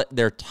slim wallet,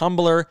 their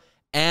tumbler,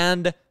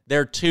 and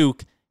their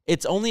toque.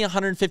 It's only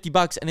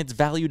 $150, and it's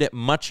valued at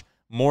much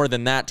more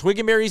than that.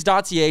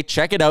 twigandberries.ca,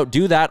 check it out,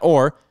 do that,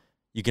 or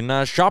you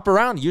can shop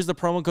around. Use the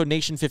promo code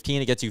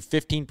NATION15. It gets you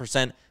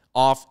 15%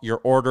 off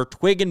your order.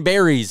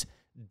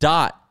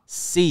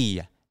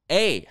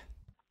 twigandberries.ca.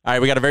 All right,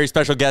 we got a very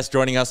special guest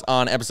joining us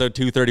on episode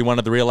 231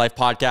 of the Real Life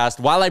Podcast.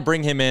 While I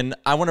bring him in,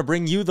 I want to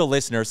bring you, the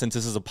listener, since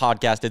this is a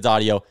podcast, it's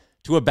audio,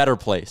 to a better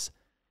place.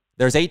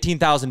 There's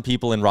 18,000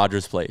 people in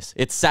Rogers Place.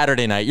 It's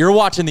Saturday night. You're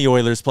watching the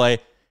Oilers play,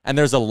 and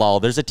there's a lull.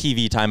 There's a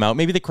TV timeout.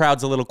 Maybe the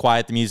crowd's a little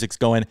quiet, the music's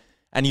going,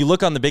 and you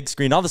look on the big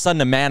screen, all of a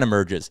sudden a man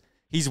emerges.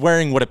 He's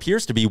wearing what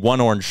appears to be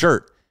one orange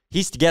shirt.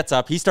 He gets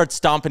up, he starts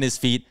stomping his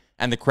feet,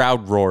 and the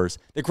crowd roars.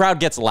 The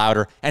crowd gets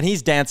louder, and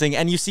he's dancing,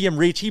 and you see him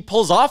reach. He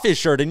pulls off his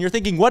shirt, and you're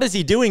thinking, what is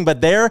he doing?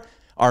 But there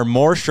are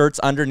more shirts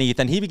underneath,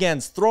 and he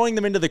begins throwing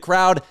them into the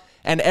crowd,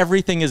 and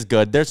everything is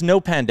good. There's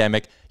no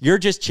pandemic. You're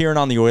just cheering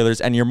on the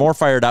Oilers, and you're more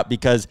fired up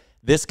because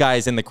this guy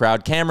is in the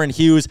crowd. Cameron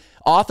Hughes,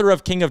 author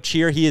of King of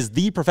Cheer. He is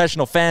the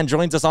professional fan,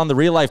 joins us on the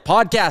Real Life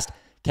Podcast.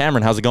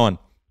 Cameron, how's it going?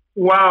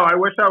 Wow, I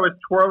wish I was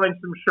twirling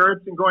some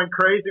shirts and going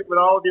crazy with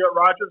all of you at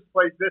Rogers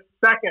Place this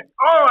second.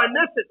 Oh, I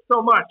miss it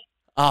so much.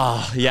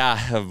 Oh,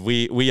 yeah,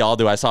 we all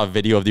do. I saw a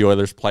video of the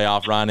Oilers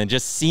playoff run, and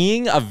just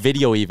seeing a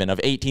video even of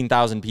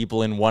 18,000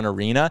 people in one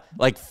arena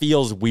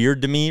feels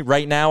weird to me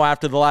right now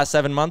after the last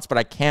 7 months, but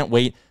I can't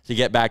wait to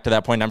get back to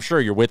that point. I'm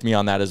sure you're with me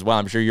on that as well.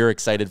 I'm sure you're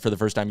excited for the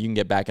first time you can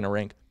get back in a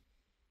rink.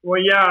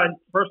 Well, yeah, and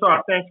first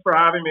off, thanks for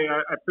having me.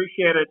 I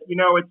appreciate it. You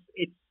know,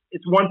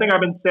 it's one thing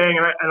I've been saying,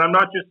 and I'm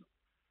not just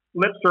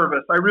lip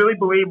service. I really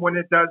believe when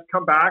it does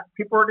come back,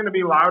 people are going to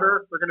be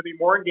louder, they're going to be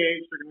more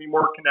engaged, they're going to be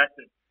more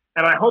connected.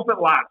 And I hope it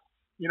lasts.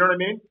 You know what I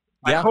mean?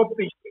 Yeah. I hope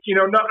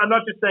I'm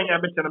not just saying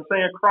Edmonton, I'm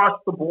saying across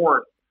the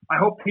board. I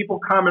hope people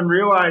come and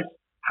realize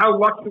how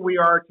lucky we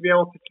are to be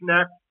able to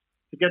connect,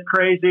 to get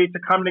crazy, to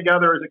come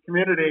together as a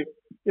community,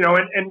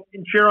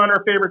 and cheer on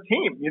our favorite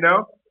team,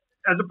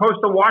 as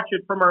opposed to watch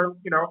it from our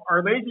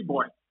lazy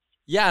boy.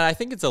 Yeah, I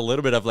think it's a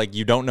little bit of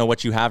you don't know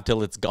what you have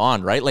till it's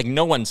gone, right?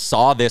 No one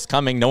saw this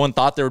coming. No one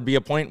thought there would be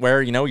a point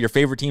where, your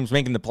favorite team's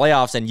making the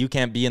playoffs and you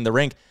can't be in the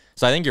rink.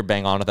 So I think you're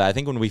bang on with that. I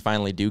think when we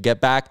finally do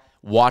get back,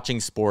 watching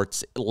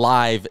sports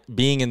live,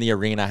 being in the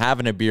arena,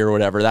 having a beer or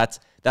whatever, that's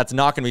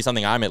not going to be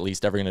something I'm at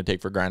least ever going to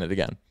take for granted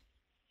again.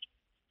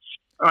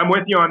 I'm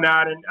with you on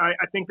that. And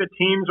I think the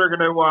teams are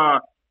going to,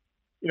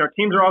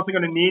 teams are also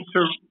going to need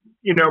to,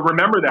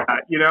 remember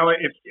that,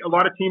 if a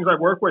lot of teams I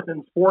work with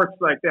in sports,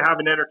 they have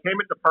an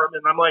entertainment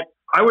department. I'm like,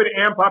 I would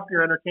amp up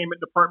your entertainment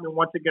department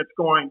once it gets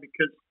going,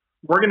 because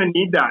we're going to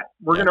need that.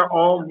 We're going to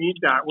all need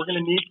that. We're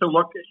going to need to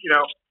look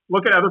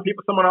at other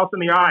people, someone else in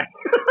the eye.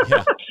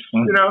 Yeah.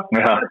 I'm not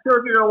sure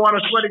if you're going to want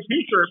a sweaty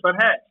t-shirt,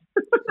 but hey.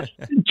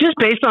 Just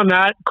based on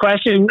that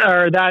question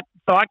or that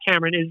thought,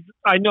 Cameron,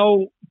 I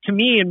know to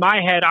me in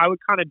my head, I would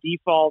kind of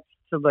default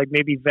to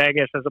maybe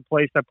Vegas as a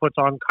place that puts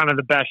on kind of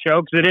the best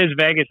show, because it is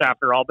Vegas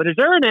after all. But is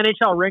there an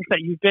NHL rink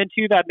that you've been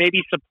to that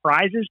maybe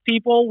surprises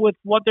people with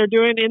what they're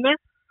doing in there?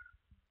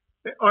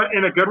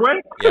 In a good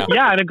way?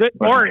 Yeah, in a good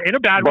or in a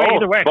bad way,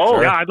 either way.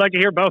 Both. Yeah, I'd like to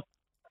hear both.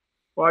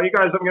 Well, you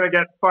guys are going to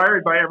get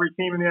fired by every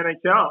team in the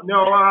NHL.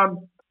 No,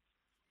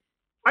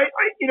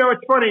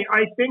 it's funny.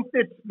 I think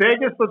that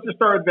Vegas, let's just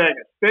start with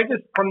Vegas.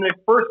 Vegas, from the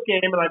first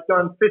game, and I've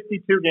done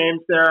 52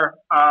 games there,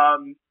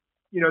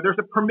 there's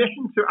a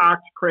permission to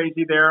act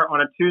crazy there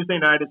on a Tuesday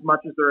night as much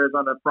as there is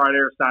on a Friday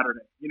or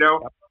Saturday,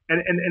 Yep.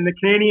 And the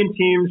Canadian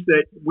teams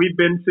that we've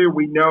been to,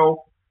 we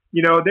know,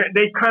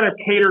 they kind of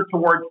cater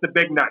towards the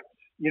big nights,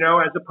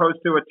 as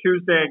opposed to a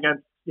Tuesday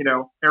against,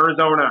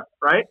 Arizona,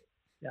 right?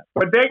 Yeah.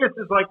 But Vegas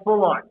is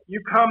full on.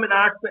 You come and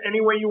act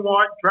any way you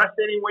want, dress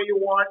any way you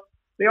want.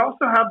 They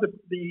also have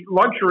the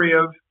luxury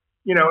of,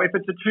 if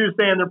it's a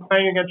Tuesday and they're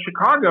playing against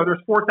Chicago,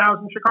 there's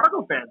 4,000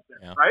 Chicago fans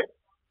there, right?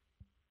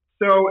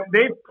 So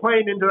they've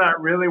played into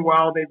that really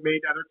well. They've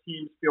made other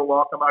teams feel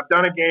welcome. I've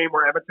done a game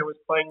where Edmonton was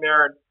playing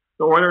there, and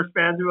the Oilers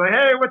fans were like,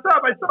 "Hey, what's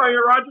up? I saw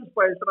you at Rogers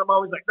Place." And I'm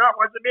always like, "No, it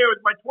wasn't me. It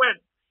was my twin."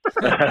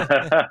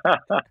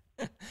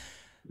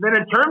 Then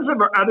in terms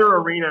of other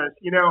arenas,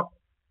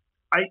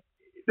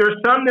 there's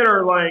some that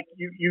are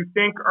you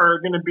think are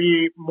going to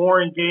be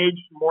more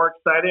engaged, more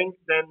exciting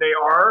than they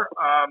are.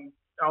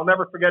 I'll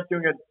never forget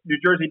doing a New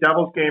Jersey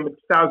Devils game in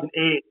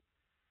 2008,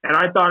 and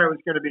I thought it was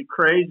going to be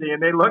crazy.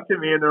 And they looked at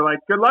me and they're like,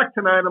 "Good luck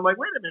tonight." I'm like,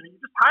 "Wait a minute, you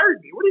just hired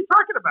me. What are you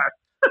talking about?"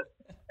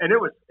 And it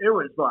was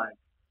like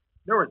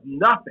there was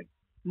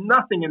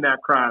nothing in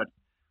that crowd,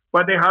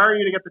 but they hire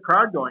you to get the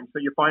crowd going, so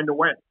you find a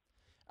way.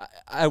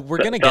 We're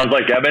gonna sounds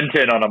like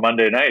Edmonton on a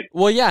Monday night.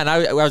 Well, yeah, and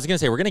I was gonna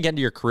say we're gonna get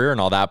into your career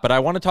and all that, but I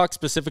want to talk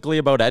specifically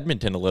about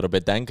Edmonton a little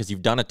bit then, because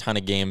you've done a ton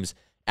of games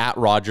at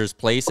Rogers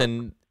Place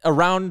and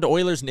around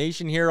Oilers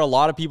Nation here. A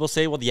lot of people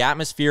say, well, the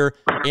atmosphere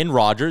in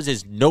Rogers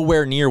is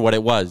nowhere near what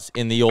it was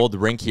in the old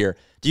rink here.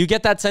 Do you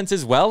get that sense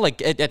as well?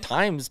 Like at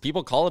times,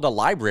 people call it a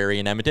library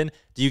in Edmonton.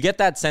 Do you get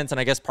that sense? And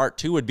I guess part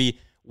two would be,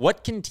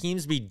 what can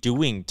teams be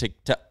doing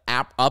to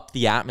amp up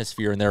the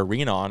atmosphere in their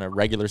arena on a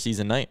regular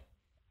season night?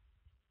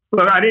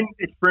 Look, I didn't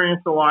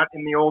experience a lot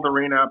in the old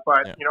arena,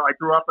 but I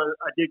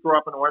did grow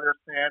up an Oilers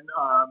fan.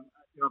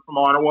 From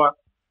Ottawa.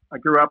 I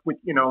grew up with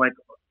the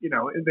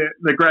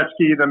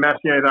Gretzky, the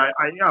Messier.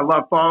 I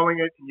love following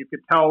it, and you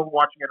could tell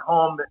watching at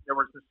home that there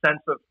was a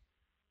sense of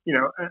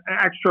an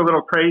extra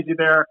little crazy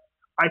there.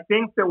 I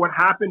think that what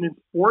happened in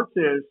sports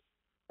is,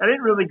 I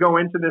didn't really go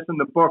into this in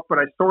the book, but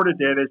I sort of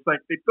did. It's like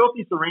they built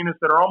these arenas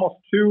that are almost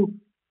too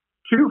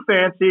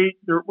fancy.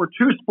 We're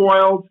too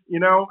spoiled.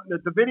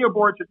 The video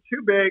boards are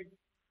too big.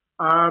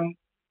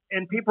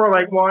 And people are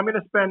like, well, I'm going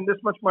to spend this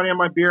much money on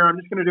my beer. I'm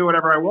just going to do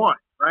whatever I want.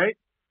 Right.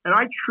 And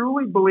I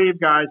truly believe,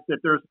 guys, that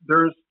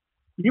there's,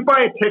 you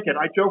buy a ticket.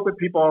 I joke with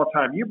people all the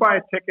time. You buy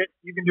a ticket,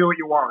 you can do what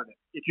you want with it.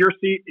 It's your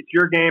seat, it's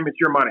your game, it's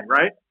your money.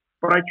 Right.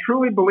 But I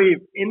truly believe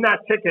in that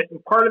ticket.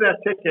 And part of that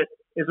ticket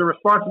is a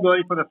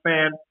responsibility for the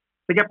fan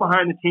to get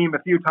behind the team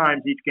a few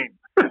times each game.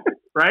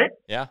 Right.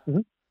 Yeah. Mm-hmm.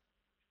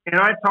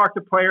 And I've talked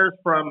to players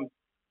from,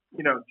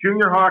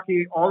 junior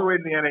hockey all the way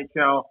to the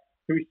NHL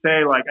who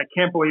say, like, I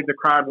can't believe the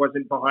crowd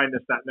wasn't behind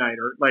us that night.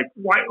 Or like,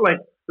 why? Like,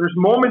 there's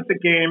moments at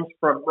games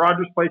from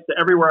Rogers Place to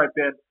everywhere I've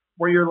been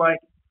where you're like,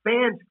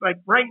 fans, like,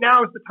 right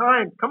now is the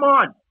time. Come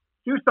on,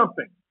 do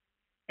something.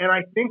 And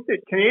I think that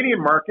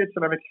Canadian markets,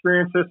 and I've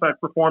experienced this, I've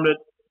performed it,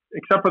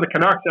 except for the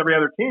Canucks, every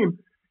other team,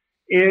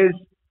 is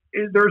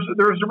there's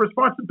a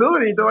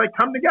responsibility to, like,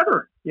 come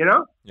together,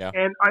 Yeah.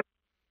 And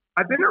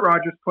I've been at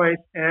Rogers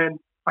Place, and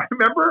I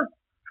remember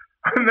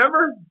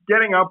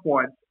getting up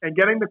once and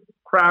getting the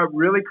crowd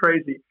really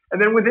crazy. And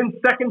then within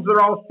seconds,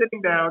 they're all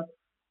sitting down,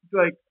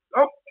 like,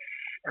 oh,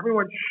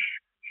 everyone,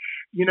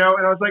 and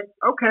I was like,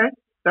 okay,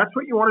 that's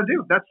what you want to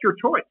do. That's your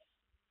choice.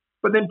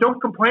 But then don't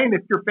complain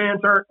if your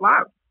fans aren't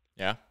loud.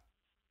 Yeah.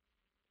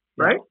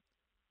 Right?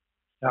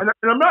 Yeah.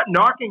 And I'm not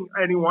knocking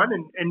anyone,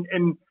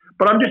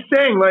 but I'm just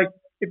saying, like,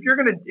 if you're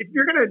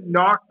gonna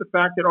knock the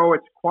fact that, oh,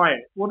 it's quiet,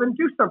 well, then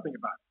do something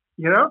about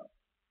it,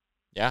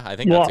 Yeah, I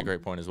think that's a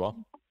great point as well.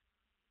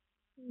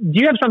 Do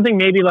you have something,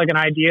 maybe like an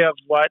idea of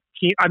what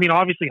team? I mean,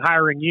 obviously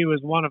hiring you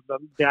is one of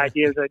them. The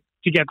idea is that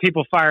to get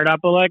people fired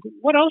up. But like,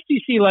 what else do you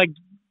see? Like,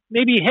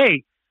 maybe,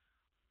 hey,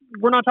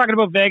 we're not talking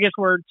about Vegas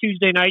where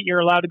Tuesday night you're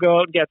allowed to go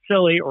out and get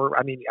silly, or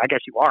I mean, I guess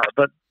you are.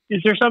 But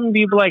is there something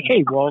people like,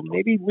 hey, well,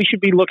 maybe we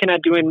should be looking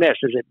at doing this?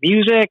 Is it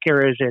music,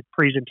 or is it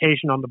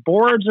presentation on the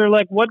boards, or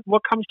like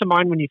what comes to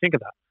mind when you think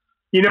of that?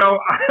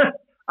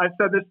 I've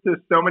said this to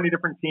so many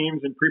different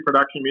teams in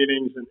pre-production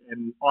meetings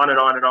and on and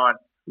on and on.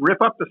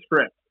 Rip up the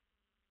script.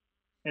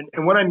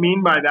 And what I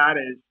mean by that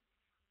is,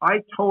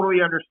 I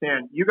totally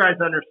understand. You guys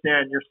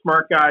understand. You're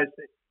smart guys.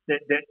 That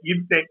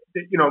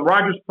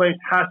Rogers Place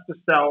has to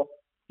sell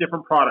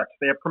different products.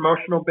 They have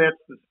promotional bits,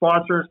 the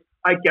sponsors.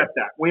 I get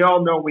that. We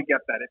all know we get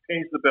that. It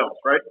pays the bills,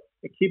 right?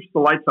 It keeps the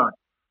lights on.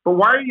 But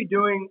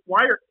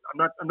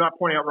I'm not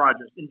pointing out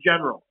Rogers in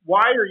general.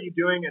 Why are you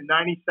doing a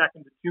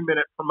 90-second to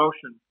 2-minute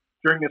promotion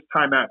during this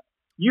timeout?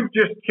 You've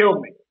just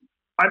killed me.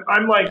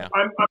 I'm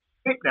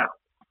sick now.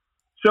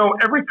 So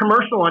every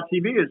commercial on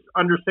TV is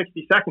under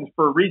 60 seconds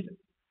for a reason.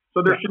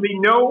 So there should be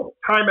no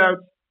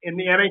timeouts in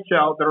the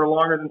NHL that are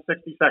longer than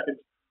 60 seconds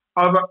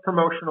of a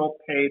promotional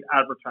paid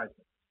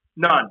advertisement.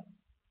 None.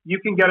 You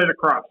can get it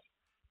across.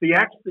 The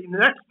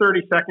next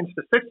 30 seconds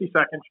to 60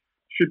 seconds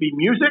should be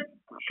music,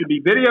 should be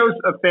videos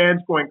of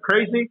fans going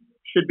crazy,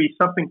 should be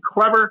something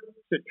clever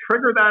to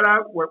trigger that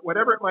out,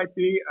 whatever it might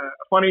be, a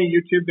funny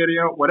YouTube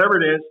video,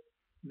 whatever it is.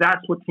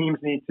 That's what teams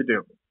need to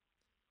do,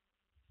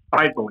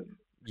 I believe.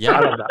 Yeah, I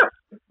love that.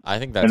 I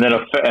think that's and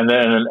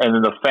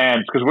then the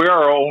fans, because we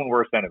are our own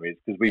worst enemies,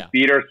 because we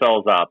beat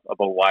ourselves up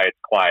about why it's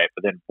quiet,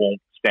 but then won't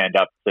stand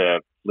up to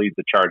lead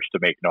the charge to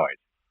make noise.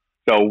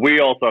 So we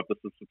also have to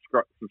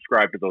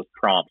subscribe to those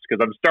prompts,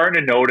 because I'm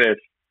starting to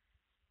notice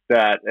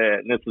that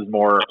this is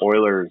more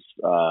Oilers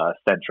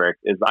centric.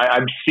 Is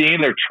I'm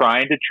seeing they're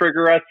trying to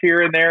trigger us here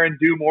and there and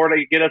do more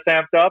to get us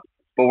amped up,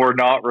 but we're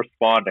not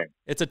responding.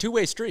 It's a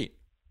two-way street.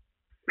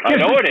 I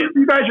know it is.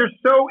 You guys are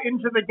so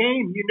into the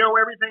game. You know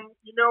everything.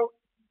 You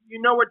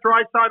know what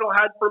Draisaitl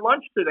had for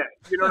lunch today.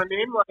 You know what I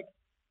mean? Like,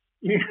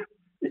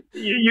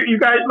 you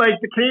guys, like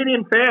the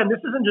Canadian fan.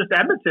 This isn't just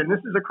Edmonton. This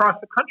is across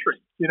the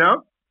country.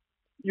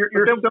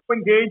 You're so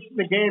engaged in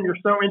the game. You're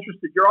so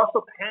interested. You're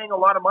also paying a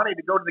lot of money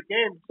to go to the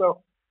game.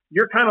 So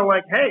you're kind of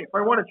like, hey, if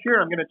I want to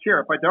cheer, I'm going to cheer.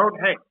 If I don't,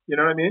 hey, you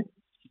know what I mean?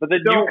 But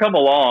then you come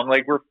along,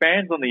 like we're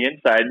fans on the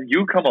inside, and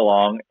you come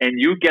along and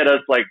you get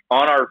us like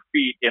on our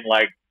feet in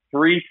like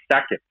 3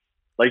 seconds.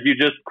 Like you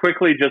just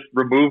quickly just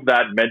remove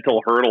that mental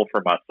hurdle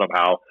from us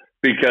somehow,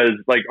 because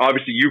like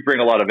obviously you bring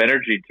a lot of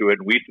energy to it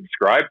and we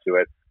subscribe to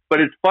it.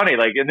 But it's funny,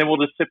 like, and then we'll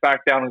just sit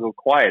back down and go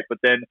quiet. But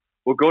then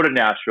we'll go to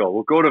Nashville,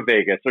 we'll go to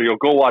Vegas, or you'll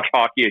go watch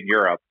hockey in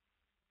Europe,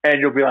 and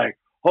you'll be like,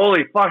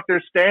 holy fuck,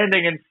 they're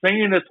standing and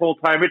singing this whole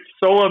time. It's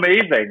so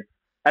amazing.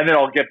 And then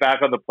I'll get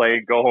back on the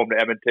plane, go home to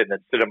Edmonton,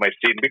 and sit in my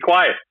seat and be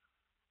quiet.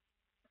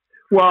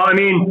 Well, I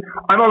mean,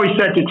 I've always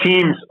said to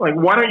teams, like,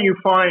 why don't you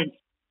find,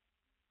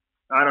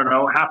 I don't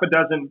know, half a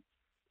dozen,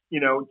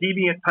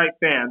 deviant type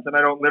fans, and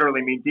I don't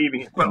literally mean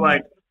deviant, but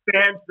like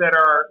fans that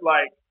are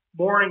like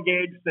more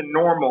engaged than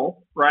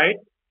normal, right?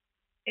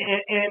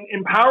 And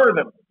empower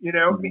them,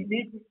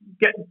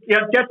 get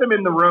them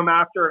in the room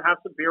after and have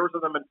some beers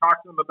with them and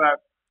talk to them about,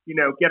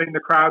 getting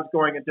the crowds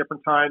going at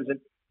different times. And,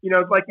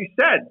 like you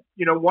said,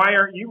 why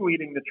aren't you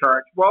leading the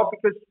charge? Well,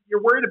 because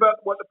you're worried about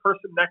what the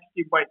person next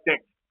to you might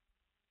think.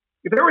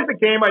 If there was a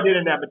game I did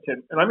in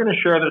Edmonton, and I'm going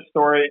to share this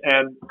story,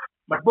 and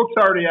my book's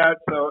already out,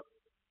 so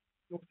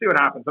we'll see what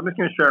happens. I'm just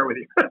going to share it with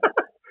you.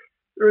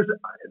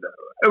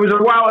 It was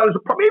a while. It was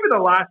maybe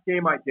the last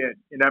game I did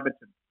in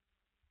Edmonton,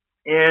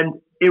 and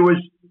it was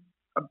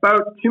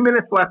about 2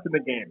 minutes left in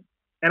the game,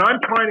 and I'm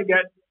trying to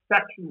get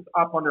sections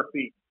up on their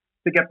feet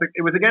to get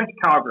it was against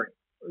Calgary.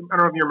 I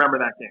don't know if you remember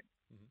that game.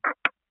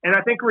 And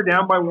I think we're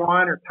down by 1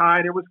 or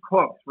tied. It was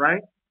close,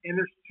 right? And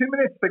there's 2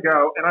 minutes to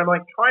go, and I'm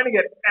like trying to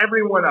get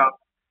everyone up,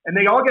 and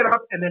they all get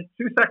up, and then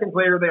 2 seconds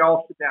later they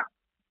all sit down.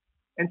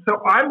 And so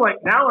I'm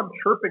like, now I'm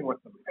chirping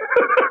with them.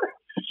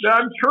 Now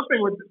I'm chirping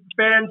with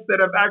fans that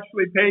have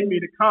actually paid me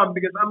to come,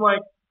 because I'm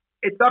like,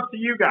 it's up to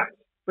you guys,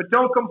 but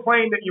don't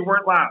complain that you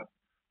weren't loud.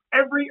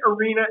 Every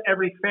arena,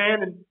 every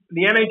fan in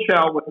the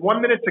NHL with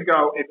 1 minute to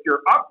go, if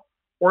you're up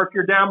or if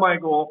you're down by a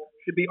goal,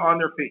 should be on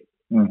their feet.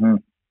 Mm-hmm.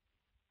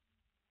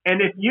 And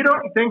if you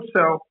don't think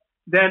so,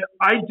 then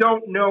I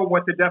don't know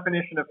what the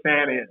definition of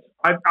fan is.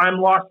 I'm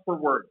lost for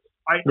words.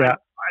 I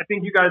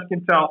think you guys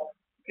can tell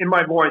in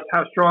my voice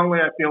how strongly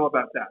I feel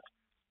about that.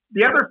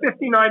 The other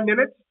 59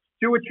 minutes,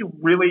 do what you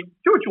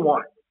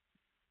want.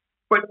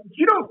 But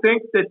you don't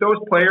think that those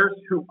players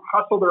who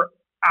hustle their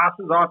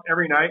asses off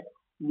every night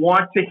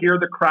want to hear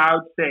the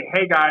crowd say,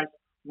 hey guys,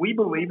 we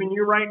believe in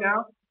you right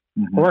now?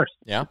 Mm-hmm. Of course.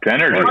 Yeah. Why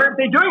aren't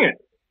they doing it?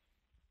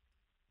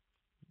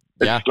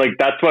 It's like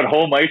that's what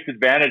home ice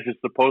advantage is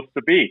supposed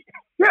to be.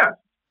 Yeah.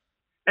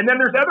 And then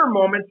there's other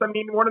moments. I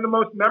mean, one of the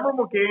most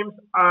memorable games,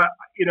 that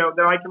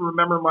I can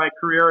remember in my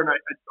career, and I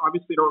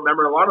obviously don't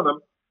remember a lot of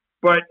them,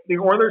 but the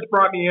Oilers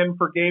brought me in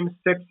for Game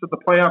 6 of the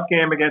playoff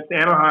game against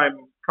Anaheim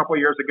a couple of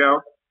years ago.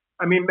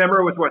 I mean,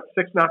 remember it was,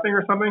 6-0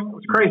 or something? It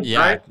was crazy,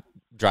 right?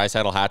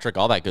 Draisaitl hat trick,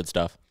 all that good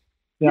stuff.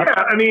 Yeah,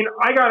 I mean,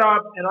 I got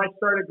up and I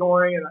started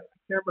going, and I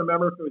can't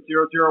remember if it was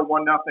 0-0,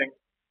 1-0.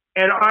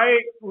 And I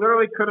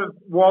literally could have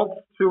waltzed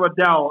to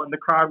Adele and the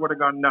crowd would have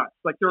gone nuts.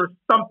 Like, there was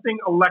something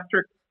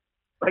electric.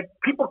 Like,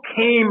 people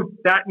came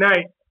that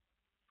night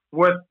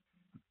with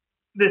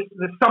this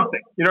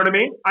something. You know what I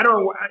mean? I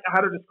don't know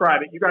how to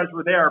describe it. You guys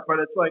were there, but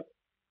it's like,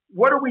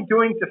 what are we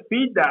doing to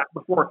feed that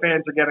before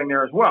fans are getting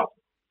there as well?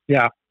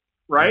 Yeah.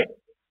 Right?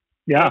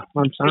 Yeah.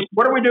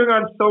 What are we doing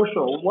on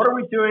social? What are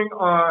we doing,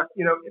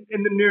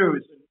 in the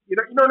news? You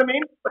know what I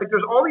mean? Like,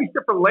 there's all these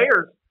different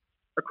layers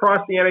across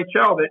the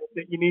NHL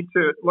that you need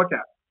to look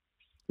at.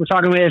 We're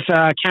talking with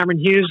Cameron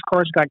Hughes, of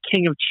course, got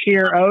King of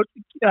Cheer out.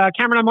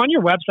 Cameron, I'm on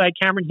your website,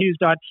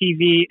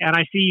 CameronHughes.tv, and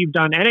I see you've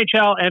done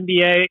NHL,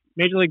 NBA,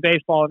 Major League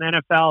Baseball, and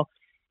NFL.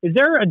 Is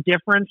there a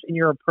difference in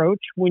your approach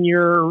when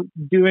you're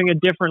doing a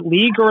different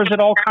league, or is it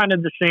all kind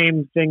of the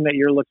same thing that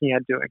you're looking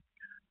at doing?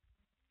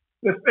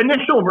 The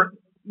initial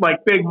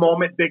big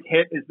moment, big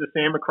hit is the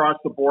same across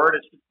the board.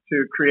 It's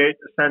to create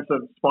a sense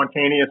of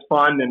spontaneous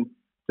fun and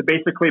to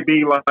basically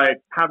be like,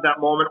 have that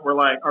moment where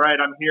like, all right,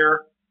 I'm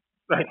here.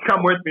 Like,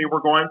 come with me. We're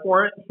going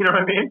for it. You know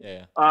what I mean?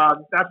 Yeah.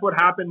 That's what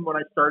happened when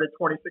I started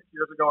 26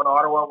 years ago in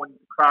Ottawa, when the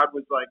crowd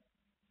was like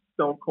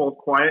stone cold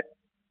quiet.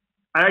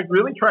 I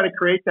really try to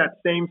create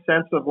that same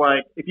sense of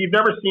like, if you've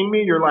never seen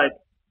me, you're like,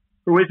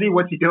 who is he?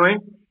 What's he doing?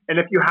 And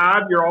if you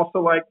have, you're also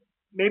like,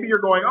 maybe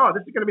you're going, oh,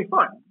 this is going to be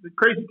fun. The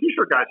crazy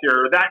t-shirt guy's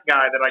here, or that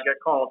guy that I get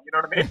called. You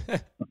know what I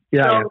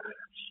mean?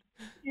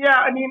 Yeah,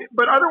 I mean,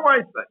 but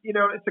otherwise,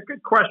 it's a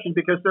good question,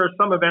 because there are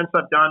some events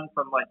I've done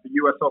from like the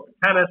U.S. Open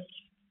tennis,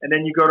 and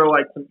then you go to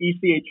like some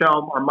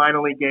ECHL or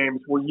minor league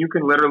games where you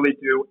can literally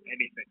do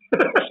anything.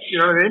 You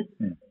know what I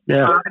mean?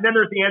 Yeah. And then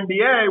there's the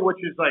NBA, which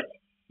is like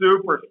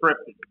super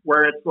scripted,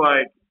 where it's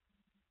like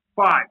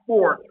 5,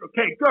 4,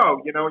 okay,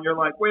 go. And you're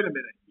like, wait a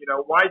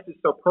minute, why is this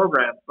so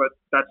programmed? But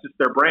that's just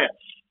their brand.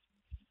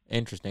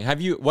 Interesting.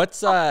 Have you?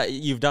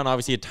 You've done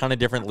obviously a ton of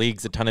different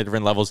leagues, a ton of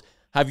different levels.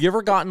 Have you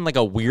ever gotten like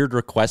a weird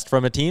request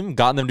from a team?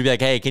 Gotten them to be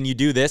like, "Hey, can you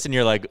do this?" And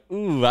you're like,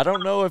 "Ooh, I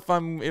don't know if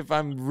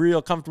I'm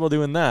real comfortable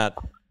doing that."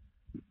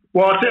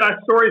 Well, that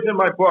story's in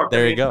my book.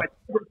 There you go.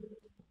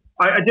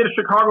 I did a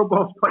Chicago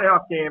Bulls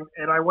playoff game,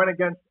 and I went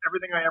against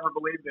everything I ever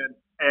believed in.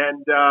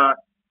 And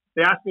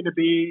they asked me to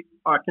be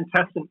a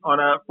contestant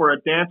for a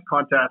dance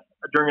contest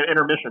during an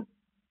intermission.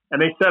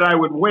 And they said I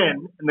would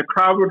win, and the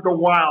crowd would go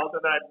wild,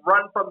 and I'd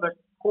run from the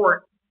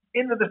court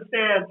into the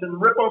stands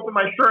and rip open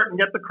my shirt and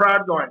get the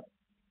crowd going.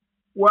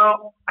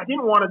 Well, I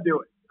didn't want to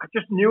do it. I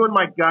just knew in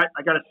my gut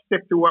I got to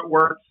stick to what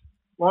works.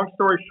 Long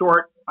story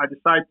short, I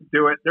decided to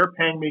do it. They're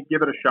paying me,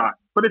 give it a shot.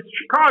 But it's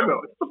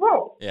Chicago. It's the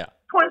Bulls. Yeah.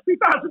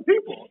 23,000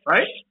 people,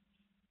 right?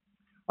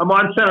 I'm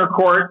on center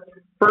court.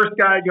 First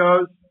guy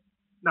goes,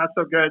 not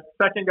so good.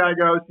 Second guy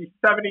goes, he's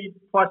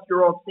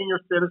 70-plus-year-old senior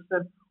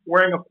citizen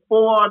wearing a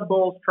full-on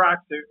Bulls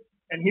tracksuit.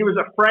 And he was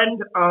a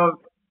friend of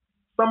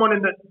someone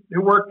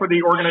who worked for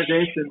the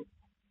organization.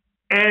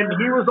 And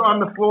he was on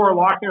the floor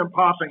locking and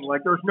popping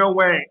like there's no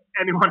way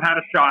anyone had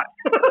a shot.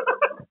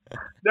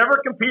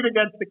 Never compete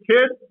against a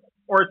kid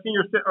or a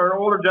senior or an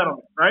older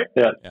gentleman, right?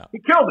 Yeah. He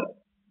killed it.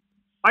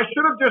 I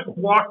should have just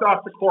walked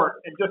off the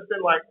court and just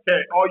been like,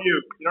 okay, all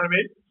you know what I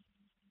mean?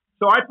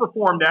 So I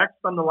performed next.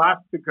 I'm the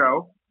last to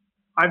go.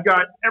 I've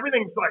got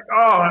everything's like,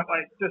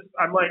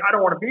 I'm like, I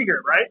don't want to be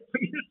here, right?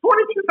 There's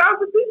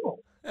 22,000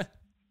 people.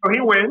 So he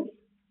wins.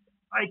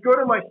 I go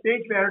to my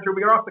stage manager.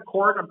 We get off the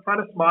court. I'm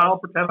trying to smile,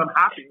 pretend I'm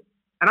happy.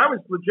 And I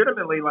was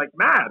legitimately like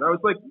mad. I was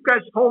like, you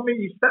guys told me,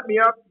 you set me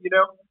up,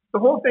 The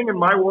whole thing in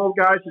my world,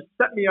 guys, is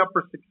set me up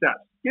for success.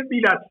 Give me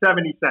that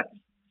 70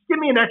 seconds. Give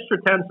me an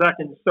extra 10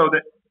 seconds so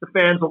that the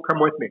fans will come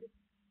with me.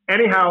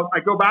 Anyhow, I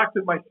go back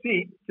to my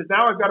seat because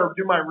now I've got to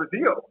do my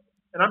reveal.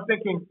 And I'm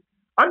thinking,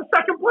 I'm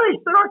second place.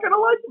 They're not going to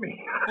like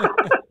me.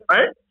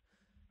 Right?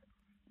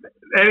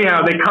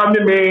 Anyhow, they come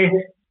to me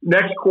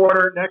next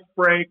quarter, next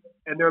break,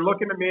 and they're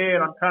looking at me,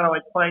 and I'm kind of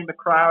like playing the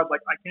crowd. Like,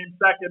 I came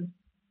second.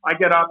 I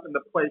get up, and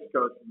the place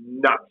goes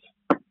nuts.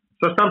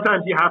 So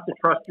sometimes you have to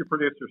trust your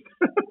producers.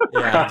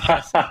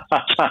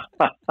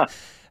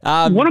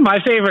 One of my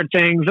favorite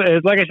things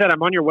is, like I said,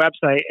 I'm on your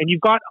website, and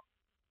you've got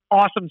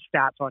awesome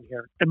stats on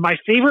here. And my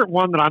favorite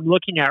one that I'm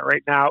looking at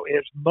right now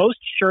is most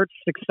shirts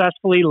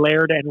successfully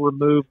layered and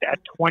removed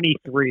at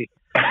 23.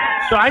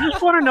 So I just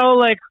want to know,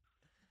 like,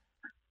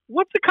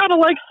 what's it kind of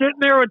like sitting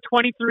there with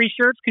 23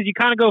 shirts? Because you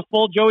kind of go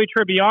full Joey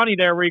Tribbiani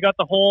there, where you got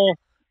the whole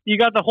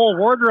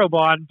wardrobe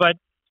on. But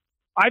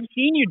I've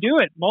seen you do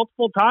it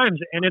multiple times,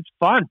 and it's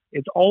fun.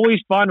 It's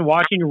always fun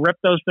watching you rip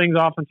those things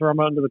off and throw them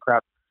out into the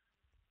crowd.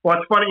 Well,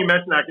 it's funny you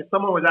mentioned that because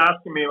someone was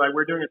asking me, like,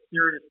 we're doing a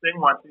serious thing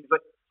once, and he's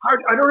like,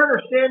 I don't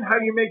understand how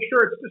you make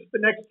sure it's just the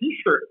next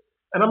T-shirt.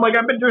 And I'm like,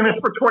 I've been doing this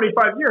for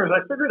 25 years.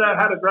 I figured out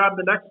how to grab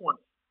the next one.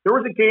 There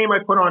was a game I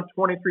put on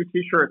 23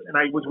 T-shirts, and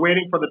I was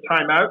waiting for the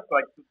timeout,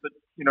 like,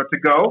 to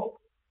go.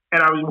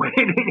 And I was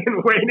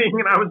waiting,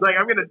 and I was like,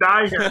 I'm going to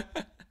die here.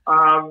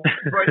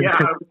 But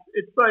yeah,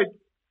 it's like,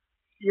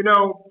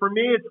 for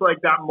me, it's like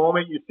that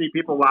moment you see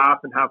people laugh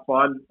and have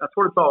fun. That's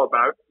what it's all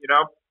about,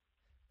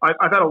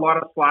 I've had a lot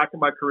of slack in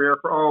my career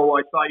for,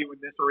 I saw you in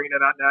this arena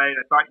that night.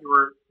 I thought you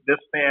were this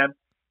fan. At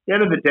the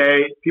end of the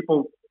day,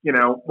 people,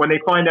 when they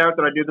find out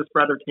that I do this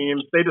for other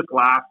teams, they just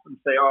laugh and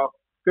say, oh,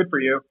 good for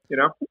you,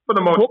 for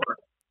the most part.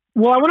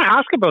 Well, I want to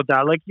ask about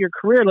that. Like, your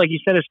career, like you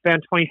said, has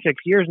spanned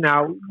 26 years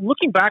now.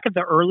 Looking back at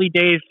the early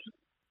days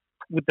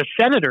with the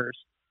Senators,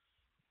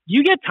 do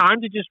you get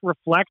time to just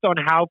reflect on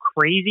how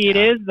crazy it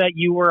is that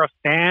you were a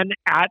fan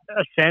at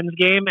a Sens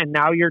game and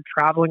now you're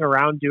traveling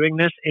around doing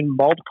this in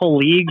multiple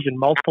leagues in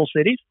multiple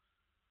cities?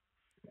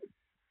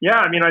 Yeah,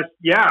 I mean, I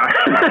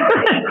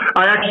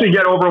actually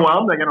get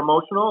overwhelmed. I get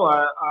emotional.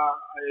 I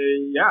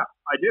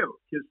do,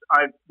 because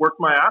I've worked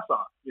my ass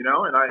off,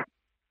 and I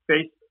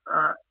faced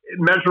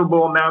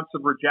immeasurable amounts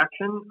of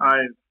rejection.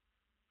 I've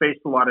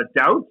faced a lot of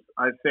doubts.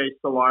 I've faced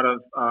a lot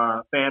of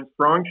fans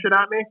throwing shit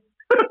at me.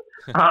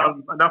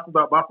 Enough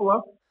about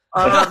Buffalo.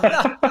 But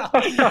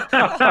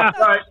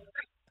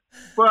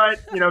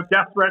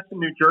death threats in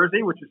New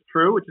Jersey, which is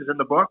true, which is in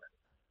the book.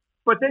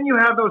 But then you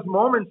have those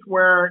moments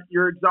where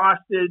you're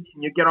exhausted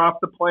and you get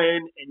off the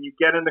plane and you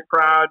get in the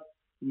crowd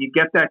and you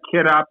get that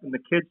kid up and the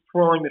kid's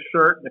twirling the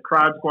shirt and the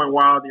crowd's going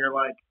wild and you're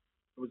like,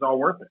 it was all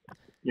worth it,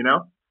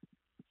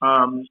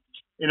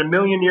 In a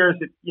million years,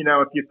 if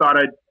you thought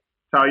I'd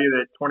tell you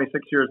that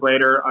 26 years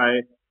later,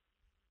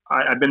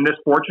 I've been this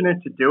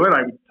fortunate to do it,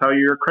 I would tell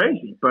you're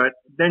crazy. But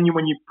then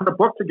when you put a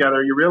book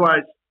together, you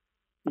realize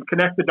you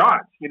connect the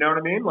dots. You know what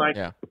I mean? Like,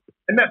 I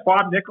met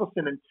Bob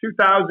Nicholson in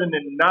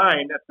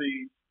 2009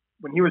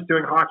 when he was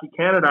doing Hockey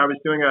Canada. I was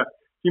doing do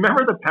you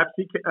remember the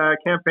Pepsi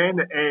campaign,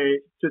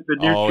 the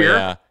new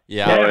cheer?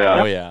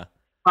 Yeah.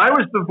 I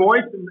was the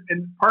voice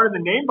and part of the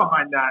name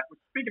behind that.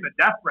 Speaking of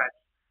death threats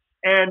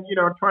and,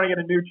 trying to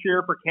get a new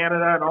cheer for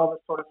Canada and all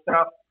this sort of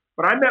stuff.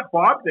 But I met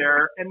Bob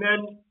there, and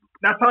then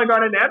that's how I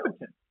got into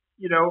Edmonton.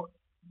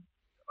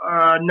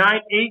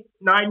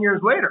 9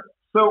 years later.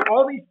 So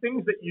all these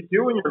things that you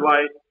do in your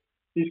life,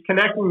 these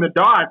connecting the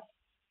dots,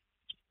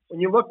 when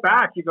you look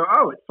back, you go,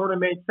 oh, it sort of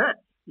made sense.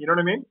 You know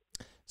what I mean?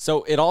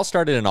 So it all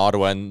started in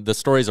Ottawa, and the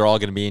stories are all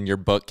going to be in your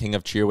book, King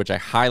of Cheer, which I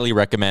highly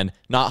recommend.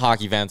 Not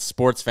hockey fans,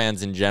 sports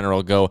fans in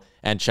general, go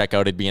and check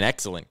out. It'd be an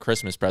excellent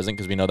Christmas present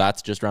because we know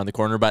that's just around the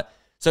corner. But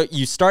so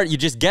you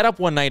just get up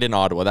one night in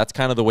Ottawa. That's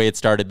kind of the way it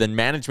started. Then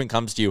management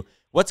comes to you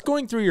What's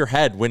going through your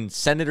head when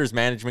Senators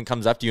management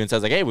comes up to you and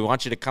says, like, hey, we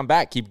want you to come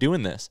back, keep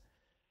doing this?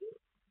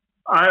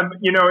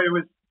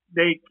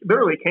 They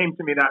literally came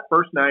to me that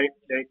first night.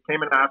 They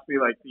came and asked me,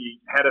 like, the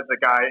head of the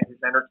guy, his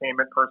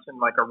entertainment person,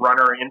 like a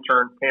runner,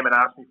 intern, came and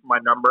asked me for my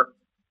number.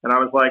 And I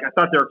was like, I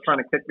thought they were trying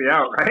to kick me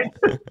out, right?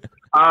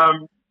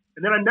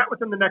 And then I met with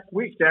them the next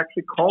week. They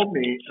actually called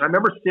me. And I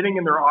remember sitting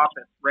in their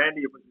office.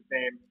 Randy was his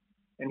name.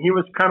 And he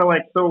was kind of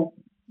like, so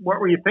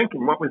what were you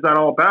thinking? What was that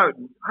all about?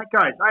 And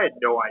guys, I had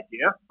no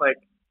idea. Like,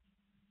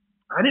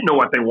 I didn't know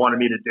what they wanted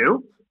me to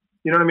do.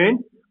 You know what I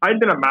mean? I'd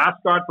been a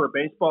mascot for a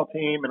baseball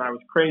team, and I was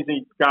a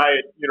crazy guy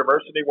at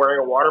university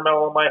wearing a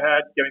watermelon on my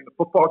head, getting the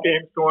football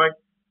games going.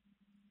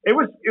 It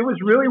was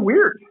really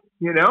weird,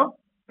 you know?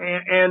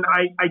 And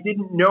I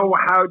didn't know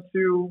how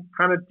to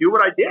kind of do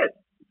what I did.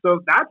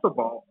 So that's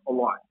evolved a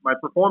lot, my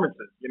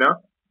performances, you know?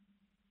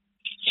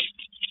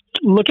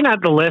 Looking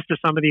at the list of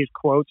some of these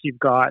quotes you've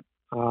got,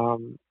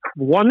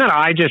 one that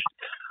I'm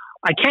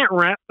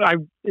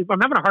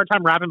having a hard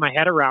time wrapping my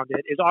head around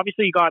it is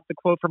obviously you got the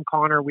quote from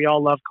Connor. We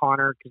all love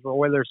Connor because we're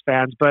Oilers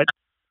fans, but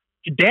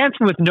to dance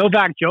with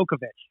Novak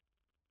Djokovic,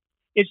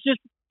 it's just,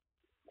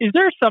 is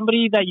there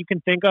somebody that you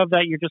can think of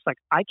that you're just like,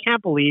 I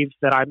can't believe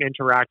that I'm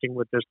interacting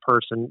with this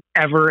person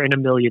ever in a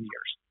million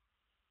years?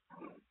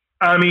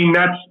 I mean,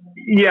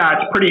 it's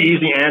a pretty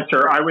easy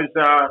answer. I was,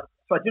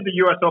 so I did the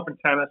U.S. Open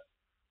tennis,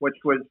 which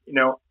was, you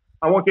know,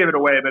 I won't give it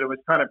away, but it was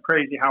kind of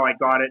crazy how I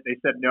got it. They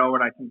said no,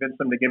 and I convinced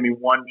them to give me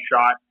one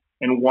shot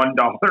and $1.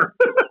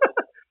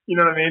 You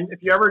know what I mean?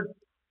 If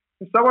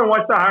someone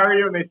wants to hire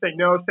you and they say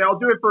no, say I'll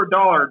do it for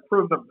 $1 and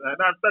prove them.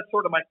 That's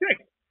sort of my thing.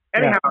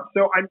 Anyhow,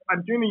 so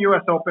I'm doing the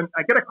U.S. Open.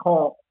 I get a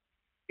call.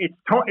 It's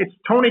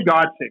Tony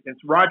Godsick.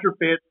 It's Roger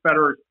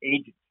Federer's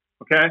agent.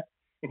 Okay,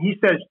 and he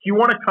says, "Do you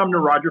want to come to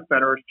Roger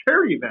Federer's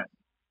charity event?"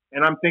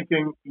 And I'm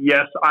thinking,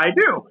 yes, I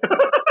do.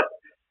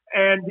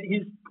 And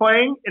he's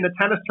playing in a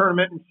tennis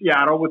tournament in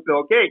Seattle with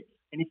Bill Gates.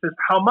 And he says,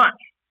 how much?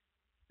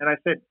 And I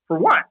said, for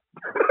what?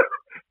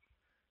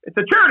 It's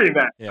a charity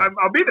event. Yeah.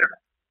 I'll be there.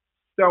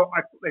 So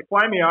they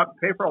fly me up,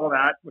 pay for all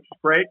that, which is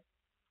great.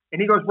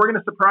 And he goes, we're going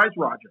to surprise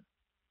Roger.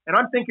 And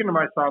I'm thinking to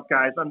myself,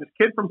 guys, I'm this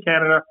kid from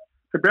Canada,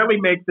 could barely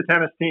make the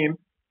tennis team.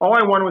 All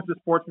I won was the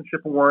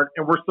sportsmanship award,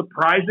 and we're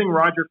surprising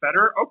Roger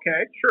Federer?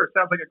 Okay, sure.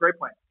 Sounds like a great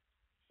plan.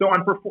 So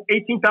I'm for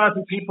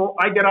 18,000 people.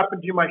 I get up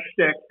and do my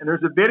shtick, and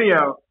there's a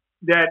video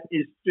that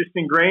is just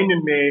ingrained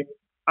in me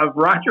of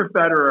Roger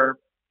Federer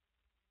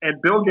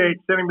and Bill Gates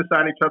sitting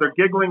beside each other,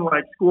 giggling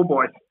like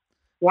schoolboys,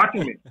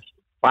 watching me.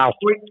 Wow.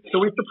 So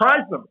we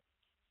surprised them.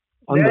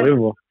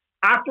 Unbelievable.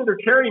 Then, after their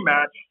charity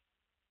match,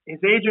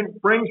 his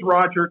agent brings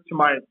Roger to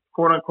my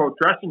quote-unquote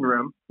dressing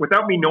room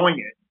without me knowing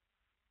it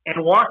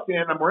and walks in,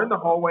 and we're in the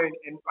hallway,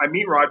 and I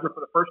meet Roger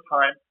for the first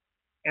time.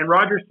 And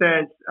Roger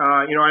says,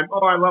 I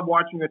love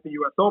watching you at the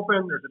U.S.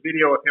 Open. There's a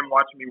video of him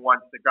watching me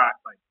once that got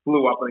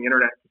blew up on the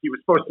internet. He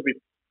was supposed to be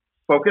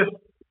focused.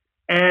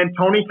 And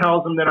Tony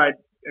tells him that I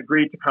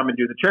agreed to come and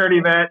do the charity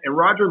event. And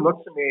Roger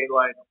looks at me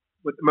like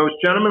with the most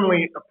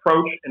gentlemanly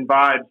approach and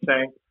vibe,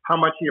 saying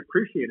how much he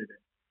appreciated it.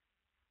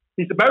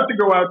 He's about to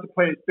go out to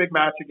play his big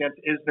match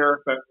against Isner,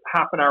 but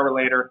half an hour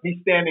later,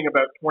 he's standing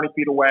about 20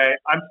 feet away.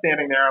 I'm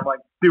standing there. I'm like,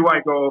 do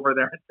I go over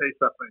there and say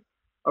something?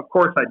 Of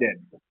course I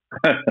did.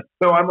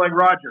 So I'm like,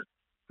 Roger,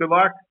 good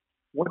luck.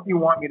 What do you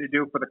want me to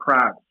do for the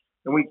crowd?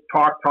 And we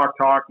talk.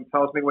 He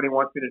tells me what he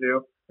wants me to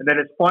do. And then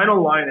his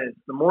final line is,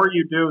 the more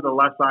you do, the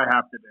less I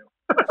have to do.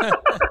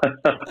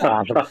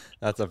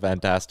 That's a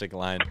fantastic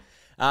line.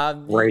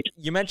 Great.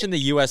 You mentioned the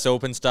U.S.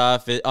 Open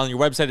stuff. On your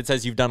website, it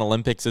says you've done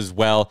Olympics as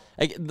well.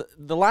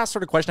 The last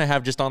sort of question I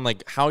have just on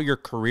how your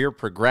career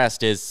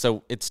progressed is,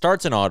 so it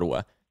starts in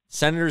Ottawa.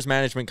 Senators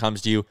management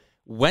comes to you.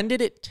 When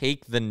did it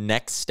take the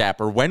next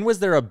step, or when was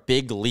there a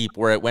big leap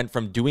where it went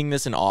from doing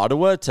this in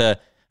Ottawa to,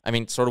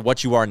 sort of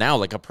what you are now,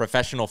 like a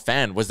professional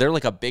fan? Was there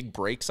a big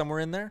break somewhere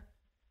in there?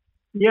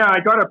 Yeah,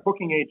 I got a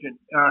booking agent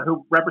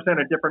who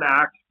represented different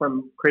acts,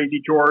 from Crazy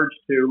George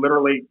to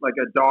literally like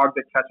a dog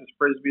that catches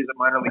frisbees at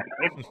minor league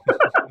games,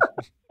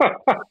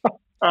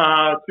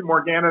 to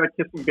Morgana the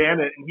Kissing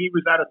Bandit. And he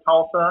was out of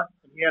Tulsa,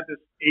 and he had this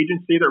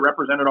agency that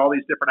represented all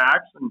these different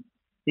acts, and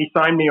he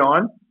signed me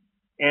on,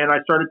 and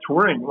I started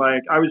touring.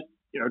 I was,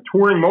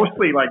 touring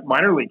mostly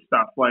minor league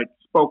stuff, like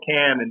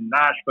Spokane and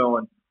Nashville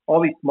and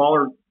all these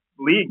smaller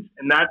leagues,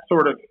 and that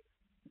sort of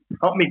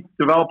helped me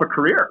develop a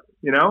career.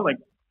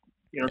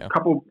 A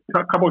couple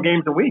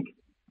games a week.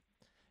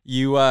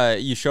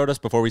 You showed us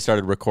before we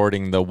started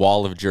recording the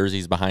wall of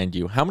jerseys behind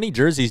you. How many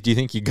jerseys do you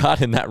think you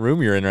got in that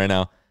room you're in right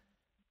now?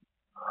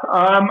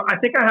 I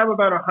think I have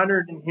about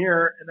 100 in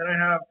here, and then I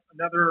have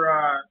another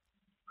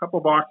couple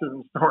boxes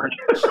in storage.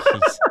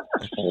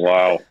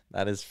 Wow,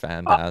 that is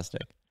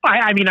fantastic.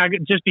 I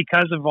just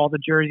because of all the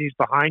jerseys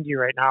behind you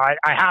right now,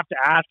 I have to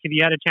ask: have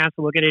you had a chance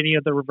to look at any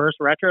of the reverse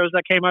retros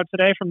that came out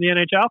today from the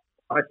NHL?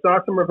 I saw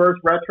some reverse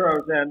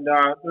retros, and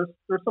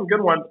there's some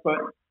good ones,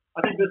 but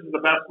I think this is the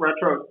best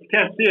retro. You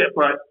can't see it,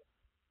 but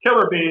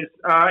Killer Bees.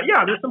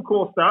 There's some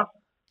cool stuff.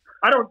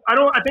 I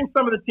think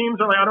some of the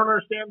teams are I don't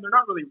understand. They're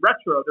not really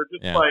retro. They're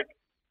just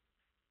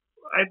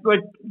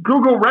like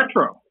Google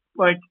retro.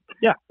 Like,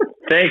 yeah.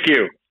 Thank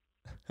you.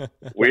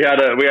 We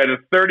had a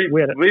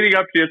leading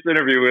up to this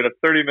interview. We had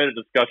a 30-minute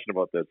discussion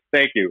about this.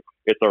 Thank you.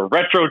 It's a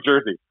retro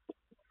jersey.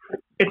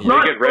 It's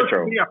not supposed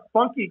to be a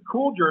funky,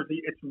 cool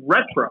jersey. It's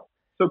retro.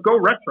 So go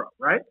retro,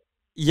 right?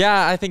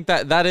 Yeah, I think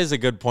that is a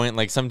good point.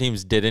 Like, some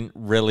teams didn't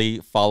really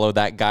follow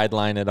that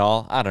guideline at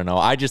all. I don't know.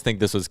 I just think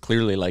this was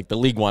clearly like the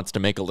league wants to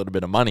make a little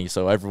bit of money.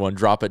 So everyone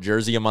drop a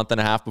jersey a month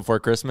and a half before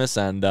Christmas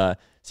and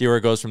see where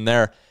it goes from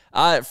there.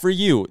 For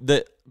you,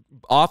 the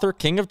author,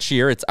 King of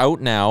Cheer, it's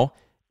out now.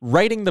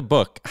 Writing the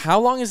book, how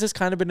long has this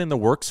kind of been in the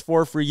works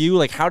for you?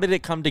 Like, how did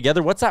it come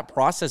together? What's that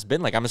process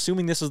been like? I'm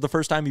assuming this is the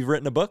first time you've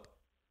written a book?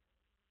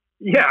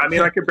 Yeah, I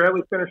mean, I could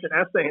barely finish an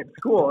essay in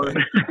school.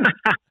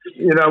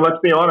 Let's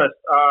be honest.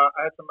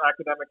 I had some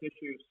academic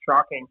issues,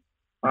 shocking.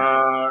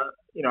 I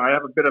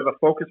have a bit of a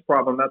focus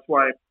problem. That's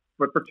why,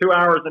 but for 2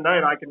 hours a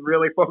night, I can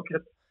really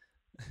focus.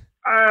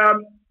 I've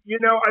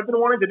been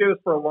wanting to do this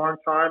for a long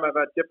time. I've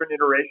had different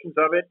iterations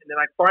of it. And then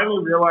I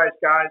finally realized,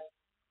 guys,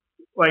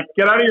 like,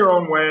 get out of your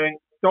own way.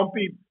 Don't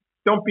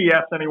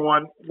BS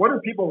anyone. What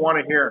do people want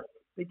to hear?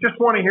 They just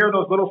want to hear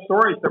those little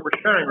stories that we're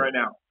sharing right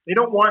now. They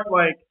don't want,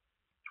 like,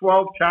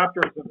 12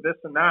 chapters of this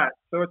and that.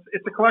 So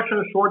it's a collection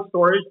of short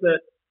stories that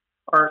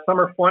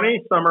some are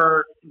funny, some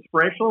are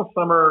inspirational,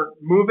 some are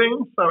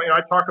moving. So,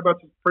 I talk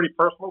about some pretty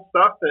personal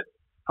stuff that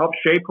helps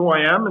shape who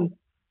I am, and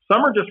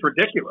some are just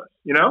ridiculous,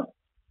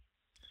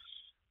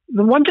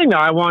 The one thing that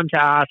I wanted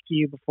to ask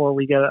you before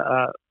we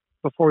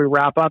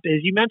wrap up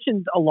is, you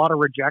mentioned a lot of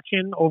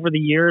rejection over the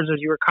years as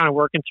you were kind of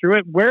working through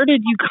it. Where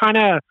did you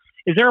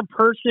is there a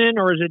person,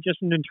 or is it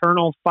just an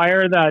internal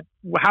fire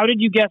how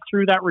did you get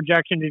through that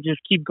rejection to just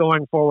keep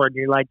going forward?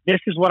 You're like, this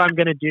is what I'm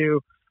going to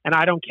do, and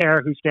I don't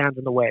care who stands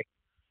in the way.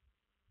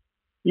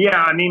 Yeah.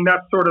 I mean,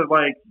 that's sort of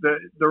like the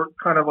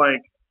kind of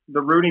like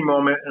the Rudy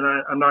moment. And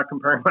I'm not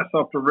comparing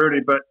myself to Rudy,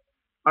 but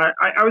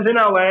I was in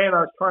LA and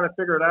I was trying to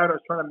figure it out. I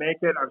was trying to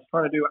make it. I was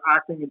trying to do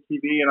acting and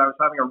TV, and I was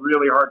having a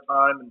really hard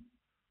time and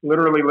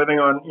literally living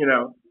on,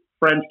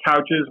 friends'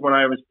 couches when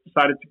I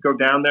decided to go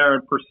down there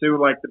and pursue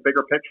like the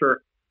bigger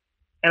picture.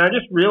 And I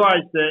just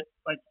realized that,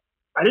 like,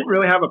 I didn't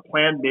really have a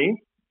plan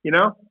B,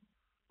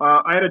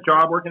 I had a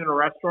job working in a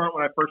restaurant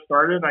when I first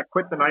started, and I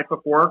quit the night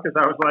before because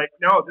I was like,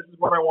 no, this is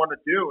what I want to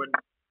do. And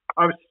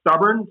I was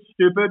stubborn,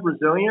 stupid,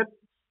 resilient,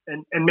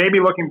 and maybe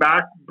looking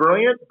back,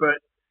 brilliant, but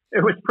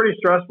it was pretty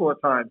stressful at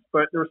times.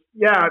 But to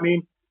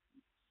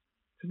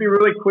be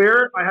really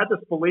clear, I had this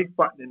belief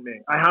button in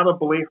me. I have a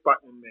belief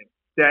button in me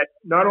that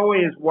not only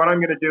is what I'm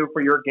going to do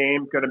for your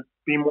game going to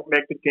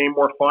make the game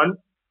more fun,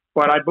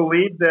 but I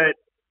believe that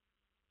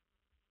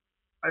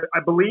I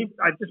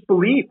just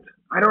believed.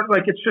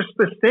 It's just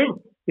this thing,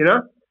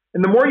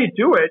 and the more you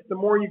do it, the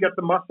more you get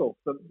the muscle,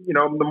 the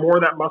more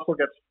that muscle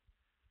gets,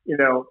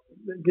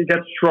 it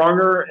gets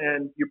stronger,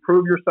 and you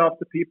prove yourself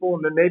to people,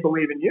 and then they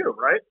believe in you.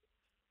 Right.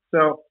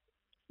 So,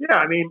 yeah,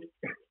 I mean,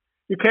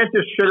 you can't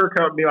just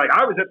sugarcoat and be like,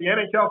 I was at the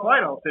NHL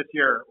finals this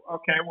year.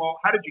 Okay. Well,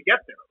 how did you get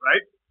there?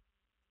 Right.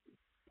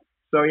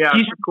 So, yeah,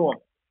 it's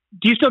cool.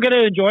 Do you still get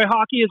to enjoy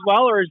hockey as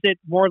well, or is it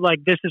more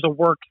like this is a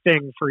work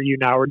thing for you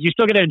now, or do you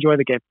still get to enjoy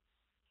the game?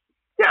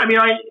 Yeah, I mean,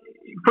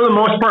 for the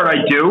most part,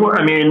 I do.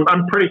 I mean,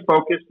 I'm pretty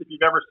focused. If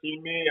you've ever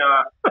seen me,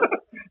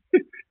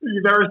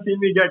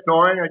 get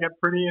going, I get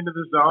pretty into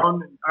the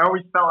zone. And I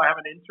always tell I have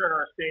an intern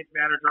or a stage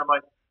manager, I'm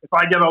like, if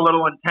I get a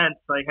little intense,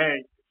 like,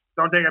 hey,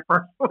 don't take it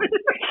personally.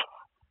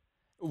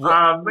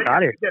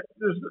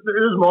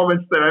 There's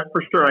moments that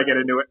for sure I get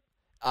into it.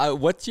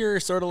 What's your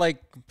sort of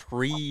like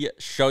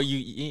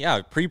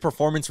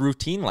pre-performance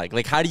routine like?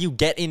 Like, how do you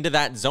get into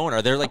that zone?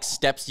 Are there like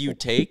steps you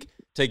take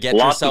to get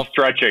Lots yourself of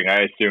stretching,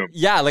 I assume?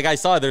 Yeah, like I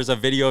saw there's a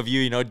video of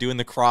you, doing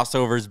the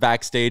crossovers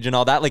backstage and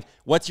all that. Like,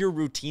 what's your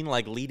routine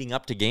like leading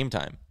up to game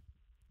time?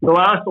 The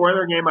last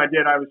Oiler game I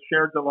did, I was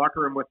shared the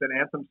locker room with an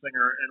anthem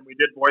singer, and we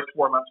did voice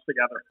warm-ups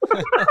together.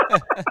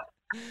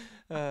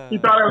 He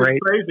thought I was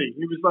crazy.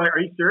 He was like, "Are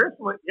you serious?"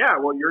 I'm like, "Yeah,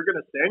 well, you're going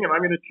to sing, and I'm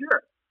going to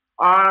cheer."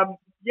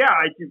 Yeah,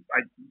 I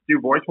do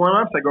voice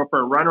warm-ups. I go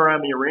for a run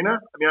around the arena.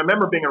 I mean, I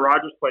remember being at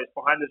Rogers Place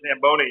behind the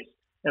Zambonis,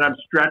 and I'm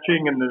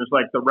stretching, and there's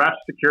like the ref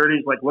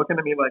security's like looking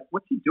at me like,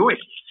 "What's he doing?"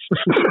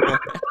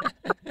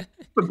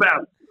 It's the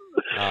best.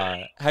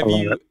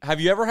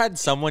 Have you ever had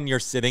someone you're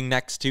sitting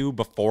next to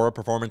before a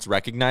performance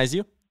recognize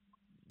you?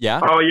 Yeah.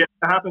 Oh yeah,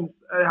 it happens.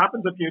 It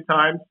happens a few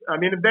times. I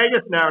mean, in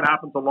Vegas now it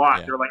happens a lot.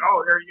 Yeah. They're like,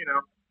 "Oh, there,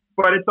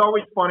 But it's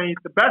always funny.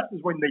 The best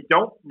is when they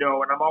don't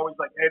know, and I'm always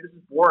like, "Hey, this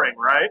is boring,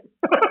 right?"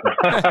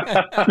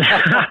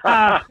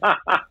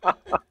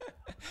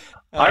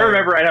 I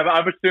remember,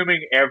 I'm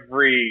assuming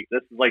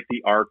this is like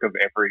the arc of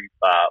every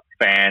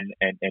fan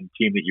and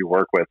team that you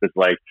work with. It's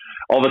like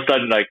all of a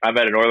sudden, like I'm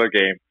at an Oiler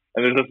game,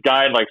 and there's this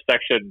guy in like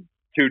section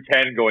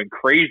 210 going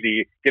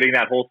crazy, getting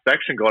that whole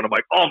section going. I'm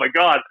like, oh my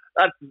god,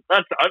 that's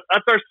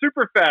our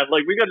super fan.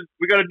 Like we got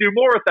to do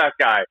more with that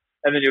guy.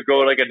 And then you'll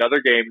go to like another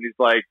game, and he's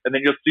like, and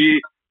then you'll see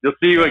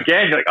you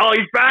again. You're like, oh,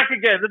 he's back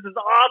again. This is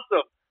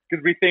awesome,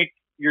 because we think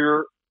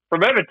you're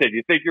from Edmonton.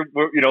 You think you're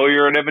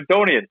an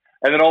Edmontonian,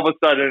 and then all of a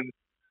sudden,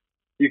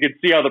 you can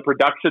see how the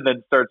production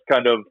then starts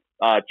kind of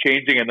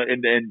changing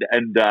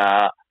and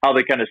how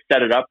they kind of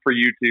set it up for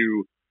you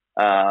to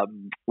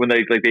when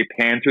they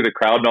pan through the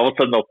crowd and all of a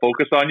sudden they'll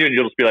focus on you and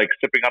you'll just be like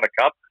sipping on a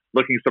cup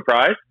looking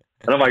surprised.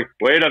 And I'm like,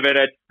 wait a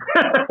minute.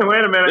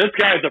 This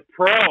guy's a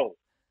pro.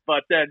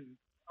 But then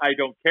I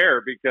don't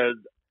care because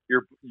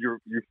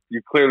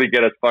you clearly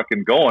get us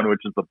fucking going,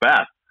 which is the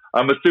best.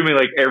 I'm assuming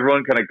like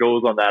everyone kind of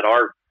goes on that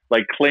arc,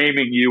 like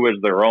claiming you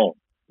as their own.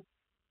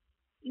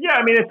 Yeah,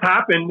 I mean, it's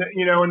happened,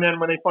 and then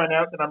when they find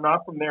out that I'm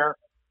not from there,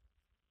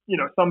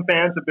 some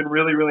fans have been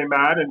really, really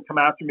mad and come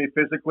after me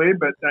physically,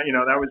 but,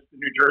 that was the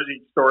New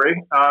Jersey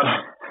story.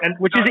 And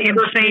which is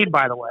insane,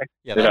 by the way.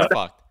 Yeah, that's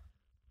fucked.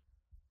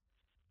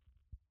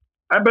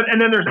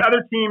 And then there's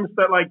other teams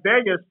that, like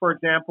Vegas, for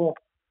example,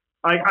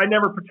 I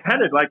never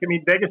pretended. Like, I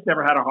mean, Vegas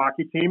never had a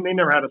hockey team. They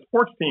never had a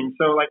sports team.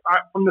 So, like,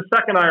 from the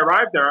second I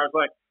arrived there, I was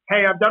like,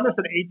 hey, I've done this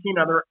at 18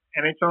 other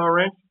NHL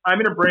rinks. I'm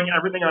going to bring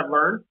everything I've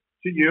learned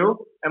to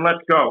you, and let's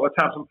go. Let's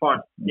have some fun,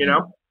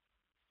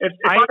 If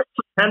I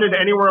pretended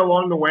anywhere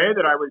along the way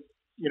that I was,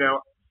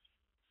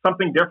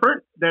 something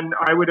different, then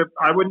I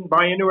wouldn't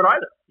buy into it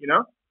either,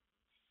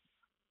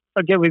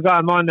 Again,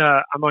 I'm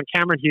on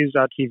Cameron Hughes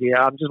TV.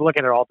 I'm just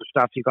looking at all the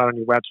stuff you got on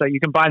your website. You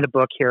can buy the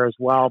book here as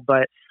well,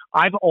 but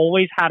I've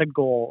always had a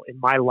goal in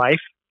my life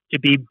to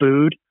be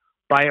booed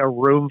by a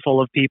room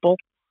full of people.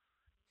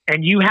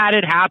 And you had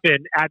it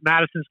happen at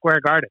Madison Square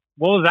Garden.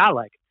 What was that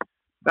like?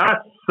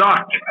 That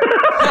sucked.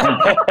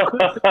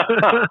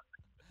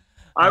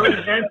 I was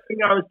dancing,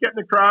 I was getting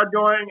the crowd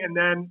going, and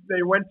then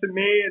they went to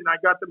me, and I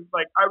got them,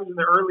 like, I was in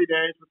the early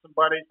days with some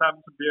buddies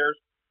having some beers,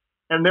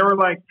 and they were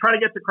like, try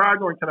to get the crowd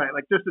going tonight,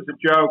 like, this is a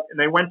joke,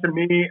 and they went to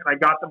me, and I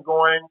got them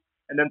going,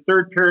 and then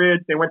third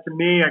period, they went to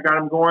me, I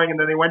got them going, and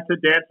then they went to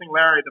Dancing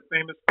Larry, the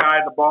famous guy,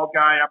 the bald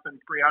guy up in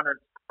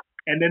 300,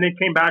 and then they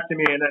came back to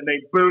me, and then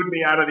they booed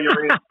me out of the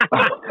arena.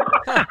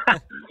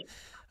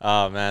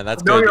 Oh, man,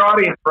 that's know good. Your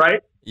audience,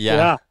 right?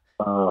 Yeah.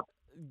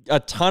 A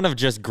ton of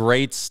just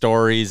great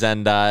stories,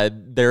 and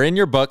they're in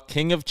your book,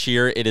 King of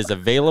Cheer. It is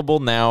available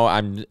now.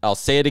 I'll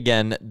say it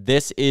again.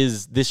 This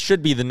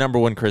should be the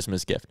 #1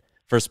 Christmas gift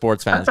for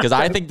sports fans because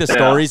I think the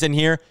stories in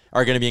here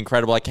are going to be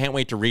incredible. I can't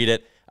wait to read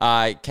it.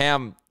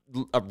 Cam,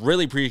 I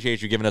really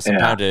appreciate you giving us some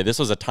time today. This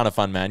was a ton of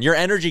fun, man. Your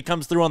energy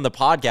comes through on the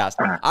podcast.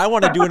 I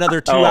want to do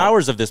another 2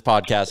 hours of this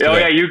podcast today. Oh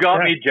yeah, you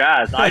got me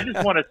jazzed. I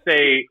just want to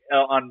say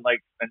and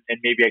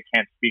maybe I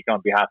can't speak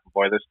on behalf of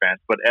Oilers fans,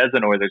 but as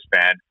an Oilers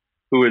fan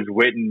who has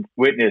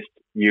witnessed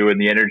you and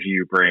the energy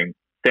you bring,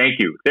 thank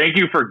you. Thank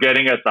you for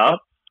getting us up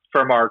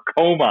from our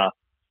coma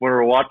when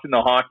we're watching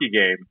the hockey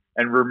game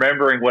and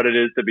remembering what it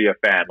is to be a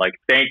fan. Like,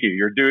 thank you.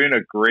 You're doing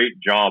a great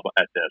job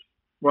at this.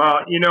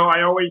 Well,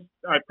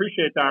 I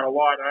appreciate that a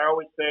lot. I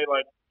always say,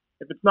 like,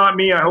 if it's not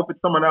me, I hope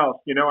it's someone else,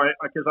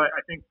 because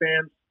I think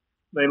fans,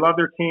 they love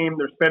their team,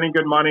 they're spending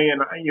good money,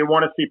 and you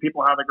want to see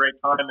people have a great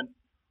time. And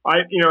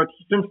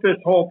since this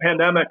whole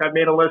pandemic, I've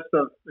made a list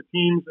of the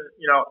teams,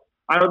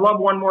 I would love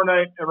one more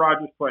night at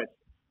Rogers Place,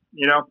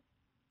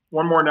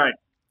 one more night.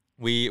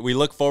 We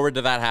look forward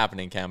to that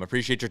happening, Cam.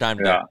 Appreciate your time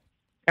today. Yeah.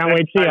 Can't wait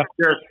to see you.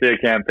 Cheers. See you,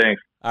 Cam. Thanks.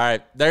 All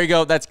right. There you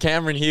go. That's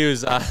Cameron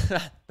Hughes.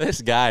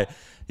 This guy.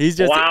 He's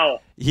just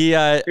He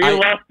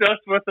left us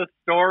with a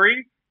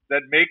story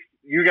that makes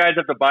you guys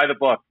have to buy the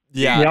book.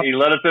 Yeah. He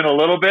let us in a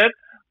little bit.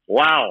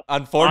 Wow.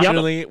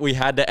 Unfortunately, we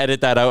had to edit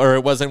that out, or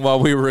it wasn't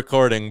while we were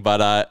recording.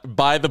 But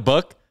buy the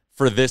book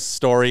for this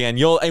story, and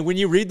when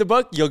you read the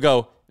book, you'll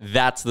go,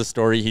 "That's the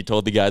story he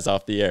told the guys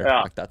off the air."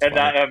 Yeah,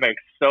 that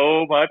makes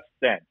so much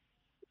sense.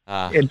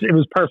 It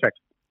was perfect.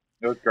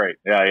 It was great.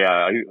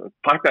 Yeah.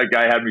 Fuck, that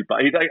guy had me.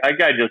 That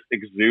guy just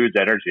exudes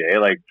energy. Eh?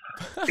 Like,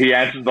 he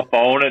answers the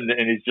phone and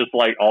he's just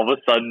like all of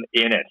a sudden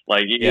in it.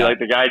 Like, like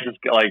the guy just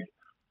like,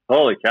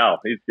 holy cow,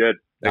 he's good.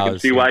 I can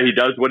see why he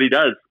does what he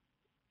does.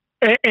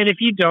 And if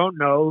you don't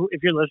know,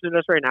 if you're listening to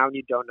this right now and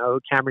you don't know who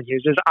Cameron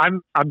Hughes is,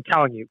 I'm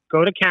telling you,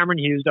 go to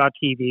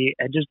CameronHughes.tv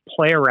and just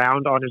play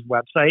around on his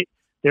website.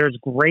 There's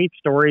great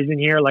stories in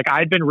here. Like,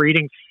 I've been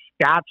reading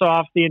stats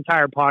off the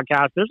entire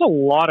podcast. There's a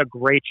lot of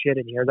great shit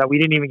in here that we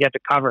didn't even get to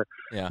cover.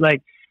 Yeah.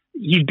 Like,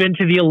 he's been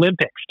to the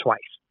Olympics twice.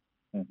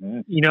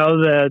 Mm-hmm.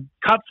 The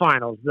Cup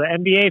finals, the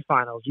NBA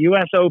finals,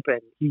 U.S.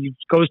 Open. He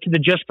goes to the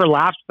Just for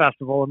Laughs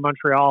Festival in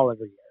Montreal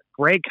every year.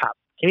 Grey Cup,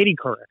 Katie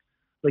Couric.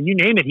 Like, you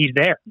name it, he's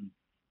there.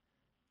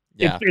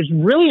 Yeah. It's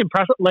really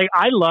impressive. Like,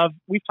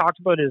 we've talked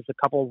about it a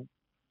couple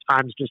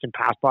times just in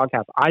past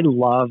podcasts. I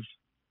love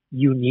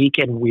unique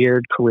and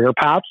weird career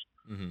paths.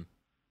 Mm-hmm.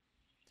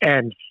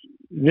 And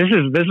this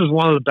is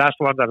one of the best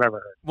ones I've ever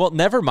heard. Well,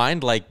 never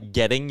mind, like,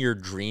 getting your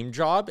dream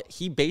job.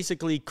 He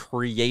basically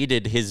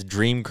created his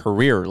dream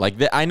career. Like,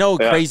 I know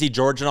Crazy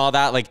George and all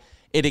that, like,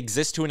 it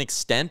exists to an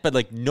extent, but,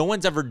 like, no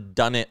one's ever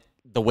done it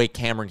the way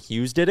Cameron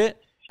Hughes did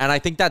it. And I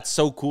think that's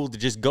so cool to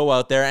just go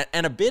out there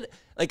and a bit,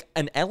 like,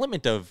 an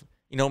element of,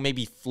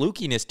 maybe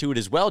flukiness to it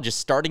as well. Just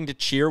starting to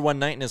cheer one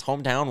night in his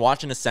hometown,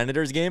 watching a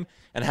Senators game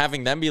and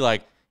having them be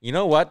like, you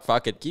know what?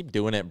 Fuck it. Keep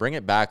doing it. Bring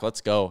it back.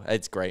 Let's go.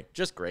 It's great.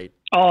 Just great.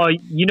 Oh,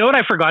 you know what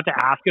I forgot to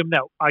ask him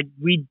that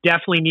we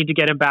definitely need to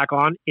get him back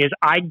on is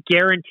I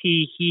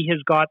guarantee he has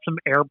got some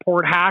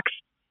airport hacks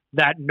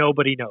that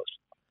nobody knows.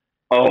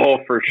 Oh,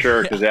 for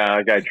sure. Because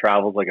that guy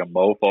travels like a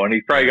mofo, and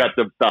he's probably got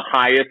the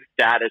highest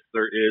status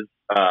there is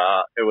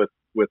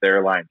with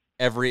airlines.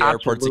 Every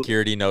airport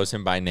security knows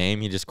him by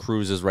name. He just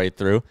cruises right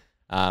through.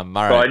 All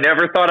right. So I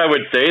never thought I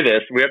would say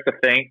this. We have to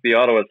thank the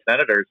Ottawa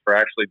Senators for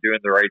actually doing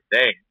the right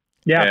thing.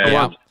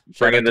 Yeah.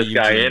 Bringing this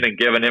guy in and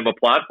giving him a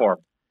platform.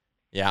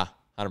 Yeah,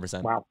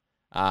 100%. Wow.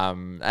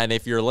 And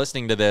if you're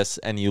listening to this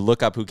and you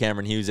look up who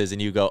Cameron Hughes is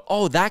and you go,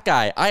 oh, that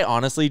guy, I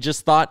honestly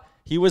just thought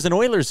he was an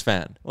Oilers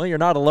fan. Well, you're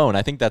not alone.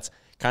 I think that's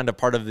kind of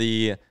part of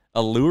the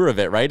allure of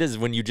it, right? Is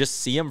when you just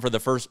see him for the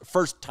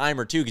first time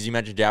or two, because you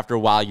mentioned after a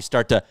while you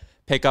start to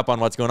pick up on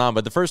what's going on.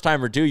 But the first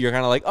time or two, you're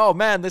kind of like, oh,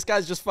 man, this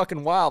guy's just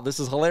fucking wild. This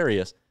is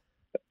hilarious.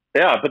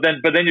 Yeah, but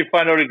then you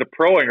find out he's a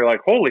pro and you're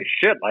like, holy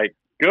shit, like,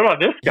 good on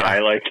this guy.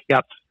 Yeah. Like,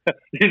 yep.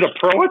 He's a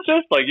pro at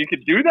this? Like, you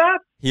could do that?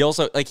 He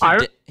also, like,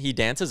 he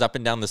dances up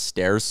and down the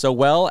stairs so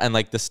well. And,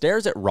 like, the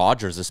stairs at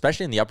Rogers,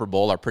 especially in the upper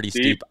bowl, are pretty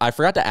steep. I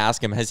forgot to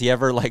ask him, has he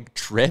ever, like,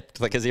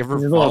 tripped? Like, has he ever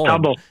fallen? A little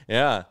tumble.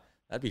 Yeah.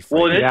 That'd be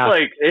freaky. Well, it's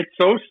like, it's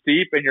so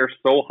steep and you're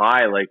so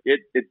high. Like,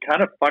 it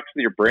kind of fucks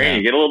with your brain. Yeah.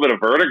 You get a little bit of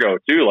vertigo,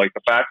 too. Like,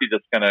 the fact he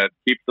just kind of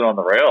keeps it on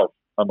the rails,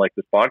 unlike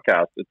this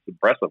podcast, it's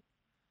impressive.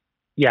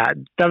 Yeah,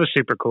 that was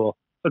super cool.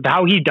 But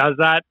how he does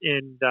that,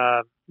 and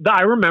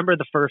I remember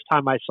the first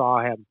time I saw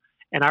him,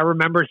 and I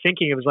remember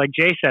thinking, it was like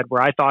Jay said,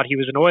 where I thought he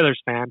was an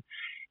Oilers fan.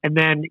 And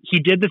then he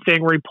did the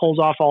thing where he pulls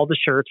off all the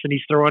shirts and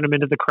he's throwing them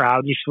into the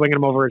crowd and he's swinging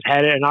them over his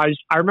head. And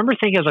I remember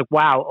thinking, I was like,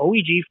 wow,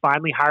 OEG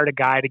finally hired a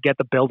guy to get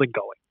the building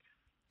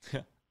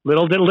going.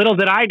 Little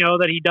did I know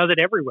that he does it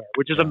everywhere,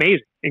 which is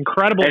amazing.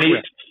 Incredible.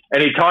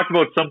 And he talked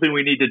about something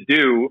we need to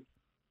do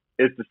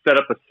is to set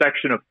up a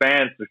section of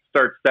fans to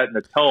start setting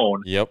the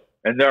tone. Yep.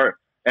 And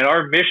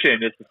our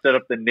mission is to set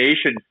up the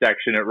nation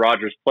section at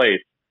Rogers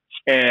Place.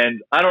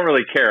 And I don't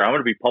really care. I'm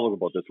going to be public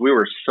about this. We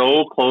were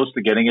so close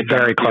to getting it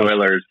done with the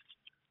Oilers.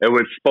 It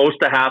was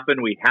supposed to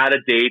happen. We had a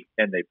date,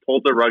 and they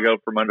pulled the rug out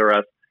from under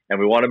us, and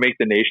we want to make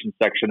the nation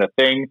section a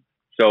thing.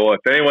 So if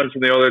anyone's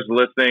from the Oilers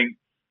listening,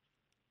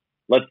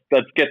 let's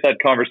get that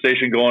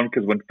conversation going,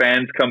 because when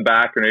fans come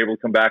back and are able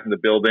to come back in the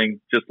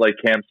building, just like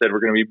Cam said, we're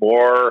going to be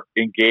more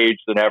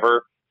engaged than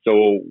ever.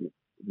 So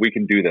we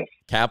can do this.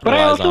 Capitalize but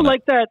I also on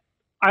like that.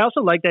 I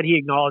also like that he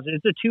acknowledged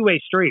it's a two-way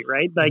street,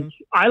 right? Like,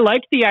 I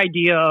like the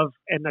idea of,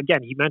 and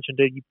again, he mentioned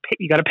it,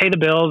 you got to pay the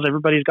bills.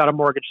 Everybody's got a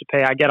mortgage to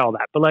pay. I get all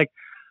that. But, like,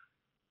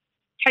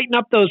 tighten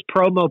up those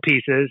promo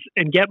pieces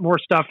and get more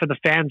stuff for the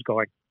fans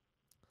going.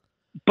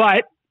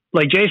 But,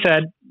 like Jay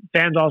said,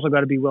 fans also got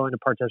to be willing to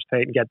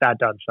participate and get that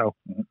done. So,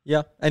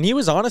 yeah. And he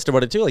was honest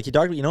about it, too. Like, he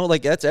talked about,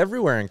 like, that's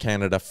everywhere in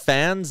Canada.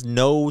 Fans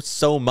know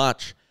so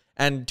much.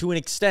 And to an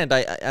extent,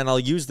 I'll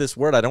use this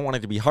word, I don't want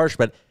it to be harsh,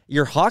 but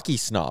you're hockey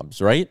snobs,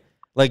 right?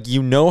 Like,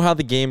 you know how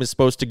the game is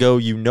supposed to go.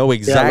 You know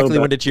exactly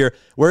when to cheer.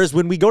 Whereas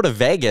when we go to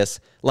Vegas,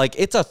 like,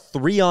 it's a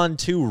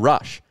 3-on-2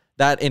 rush.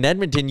 That in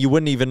Edmonton,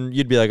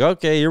 you'd be like,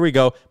 okay, here we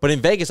go. But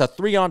in Vegas, a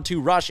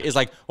 3-on-2 rush is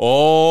like,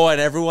 oh, and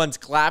everyone's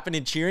clapping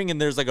and cheering,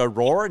 and there's like a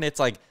roar. And it's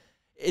like,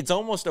 it's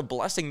almost a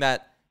blessing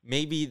that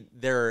maybe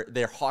their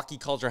hockey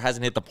culture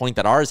hasn't hit the point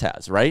that ours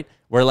has, right?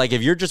 Where, like,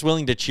 if you're just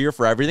willing to cheer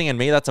for everything, and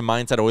maybe that's a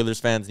mindset Oilers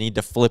fans need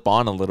to flip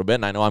on a little bit,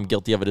 and I know I'm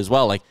guilty of it as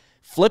well, like,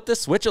 flip the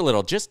switch a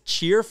little. Just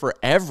cheer for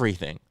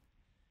everything.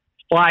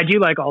 Well, I do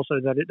like also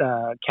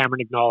that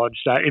Cameron acknowledged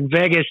that in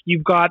Vegas,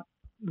 you've got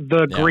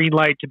the green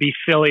light to be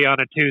Philly on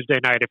a Tuesday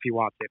night if you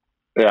want to.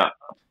 Yeah.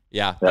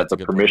 Yeah. That's a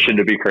permission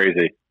to be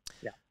crazy.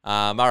 Yeah.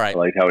 All right. I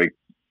like how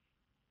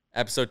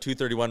Episode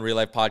 231 Real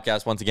Life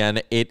Podcast. Once again,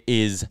 it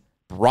is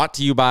brought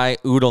to you by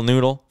Oodle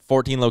Noodle.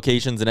 14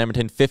 locations in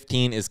Edmonton.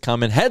 15 is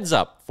coming. Heads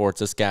up, Fort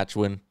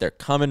Saskatchewan. They're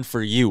coming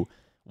for you.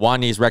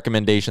 Wanye's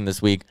recommendation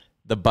this week,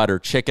 the butter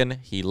chicken.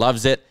 He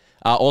loves it.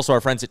 Also,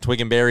 our friends at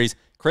Twig and Berries.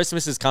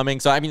 Christmas is coming.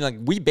 So, I mean, like,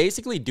 we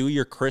basically do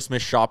your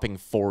Christmas shopping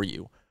for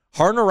you.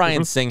 Harna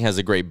Ryan Singh has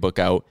a great book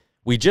out.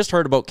 We just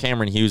heard about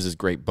Cameron Hughes'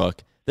 great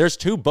book. There's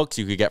 2 books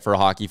you could get for a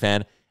hockey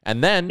fan.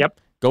 And then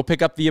go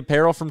pick up the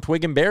apparel from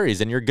Twig and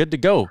Berries, and you're good to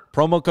go.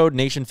 Promo code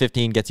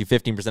NATION15 gets you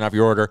 15% off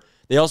your order.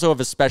 They also have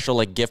a special,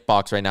 like, gift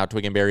box right now,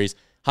 Twig and Berries.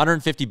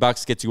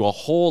 $150 gets you a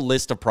whole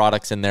list of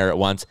products in there at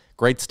once.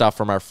 Great stuff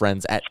from our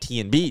friends at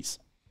T&B's.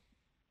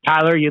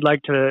 Tyler,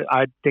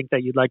 I think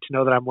that you'd like to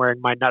know that I'm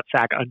wearing my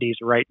nutsack undies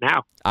right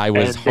now. I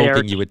was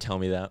hoping you would tell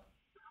me that.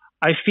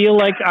 I feel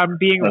like I'm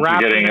being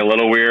wrapped. Getting a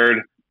little weird.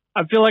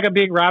 I feel like I'm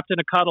being wrapped in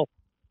a cuddle.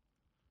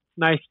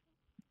 Nice.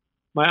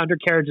 My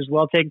undercarriage is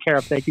well taken care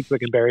of. Thank you,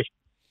 Twig and Berries.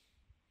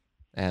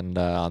 And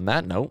on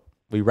that note,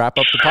 we wrap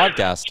up the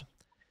podcast.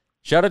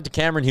 Shout out to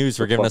Cameron Hughes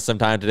for giving us some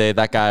time today.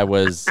 That guy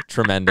was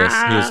tremendous.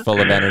 He was full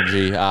of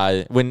energy.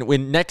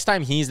 When next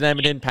time he's in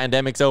Edmonton,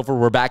 pandemic's over,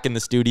 we're back in the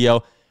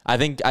studio. I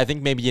think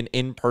maybe an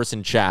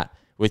in-person chat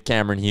with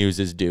Cameron Hughes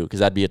is due, because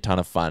that'd be a ton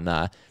of fun.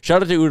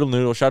 Shout out to Oodle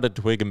Noodle. Shout out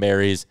to Twig and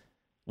Berries.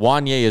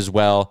 Wanye as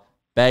well.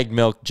 Bagged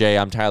Milk Jay.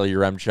 I'm Tyler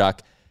Uremchuk.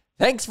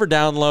 Thanks for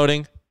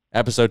downloading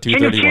episode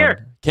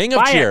 231. King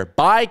of Cheer.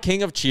 Bye,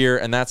 King of Cheer.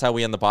 And that's how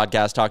we end the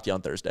podcast. Talk to you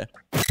on Thursday.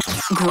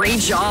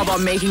 Great job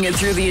on making it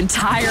through the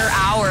entire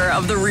hour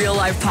of the Real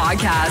Life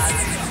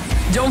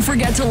Podcast. Don't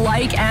forget to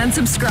like and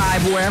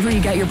subscribe wherever you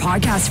get your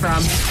podcasts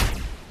from.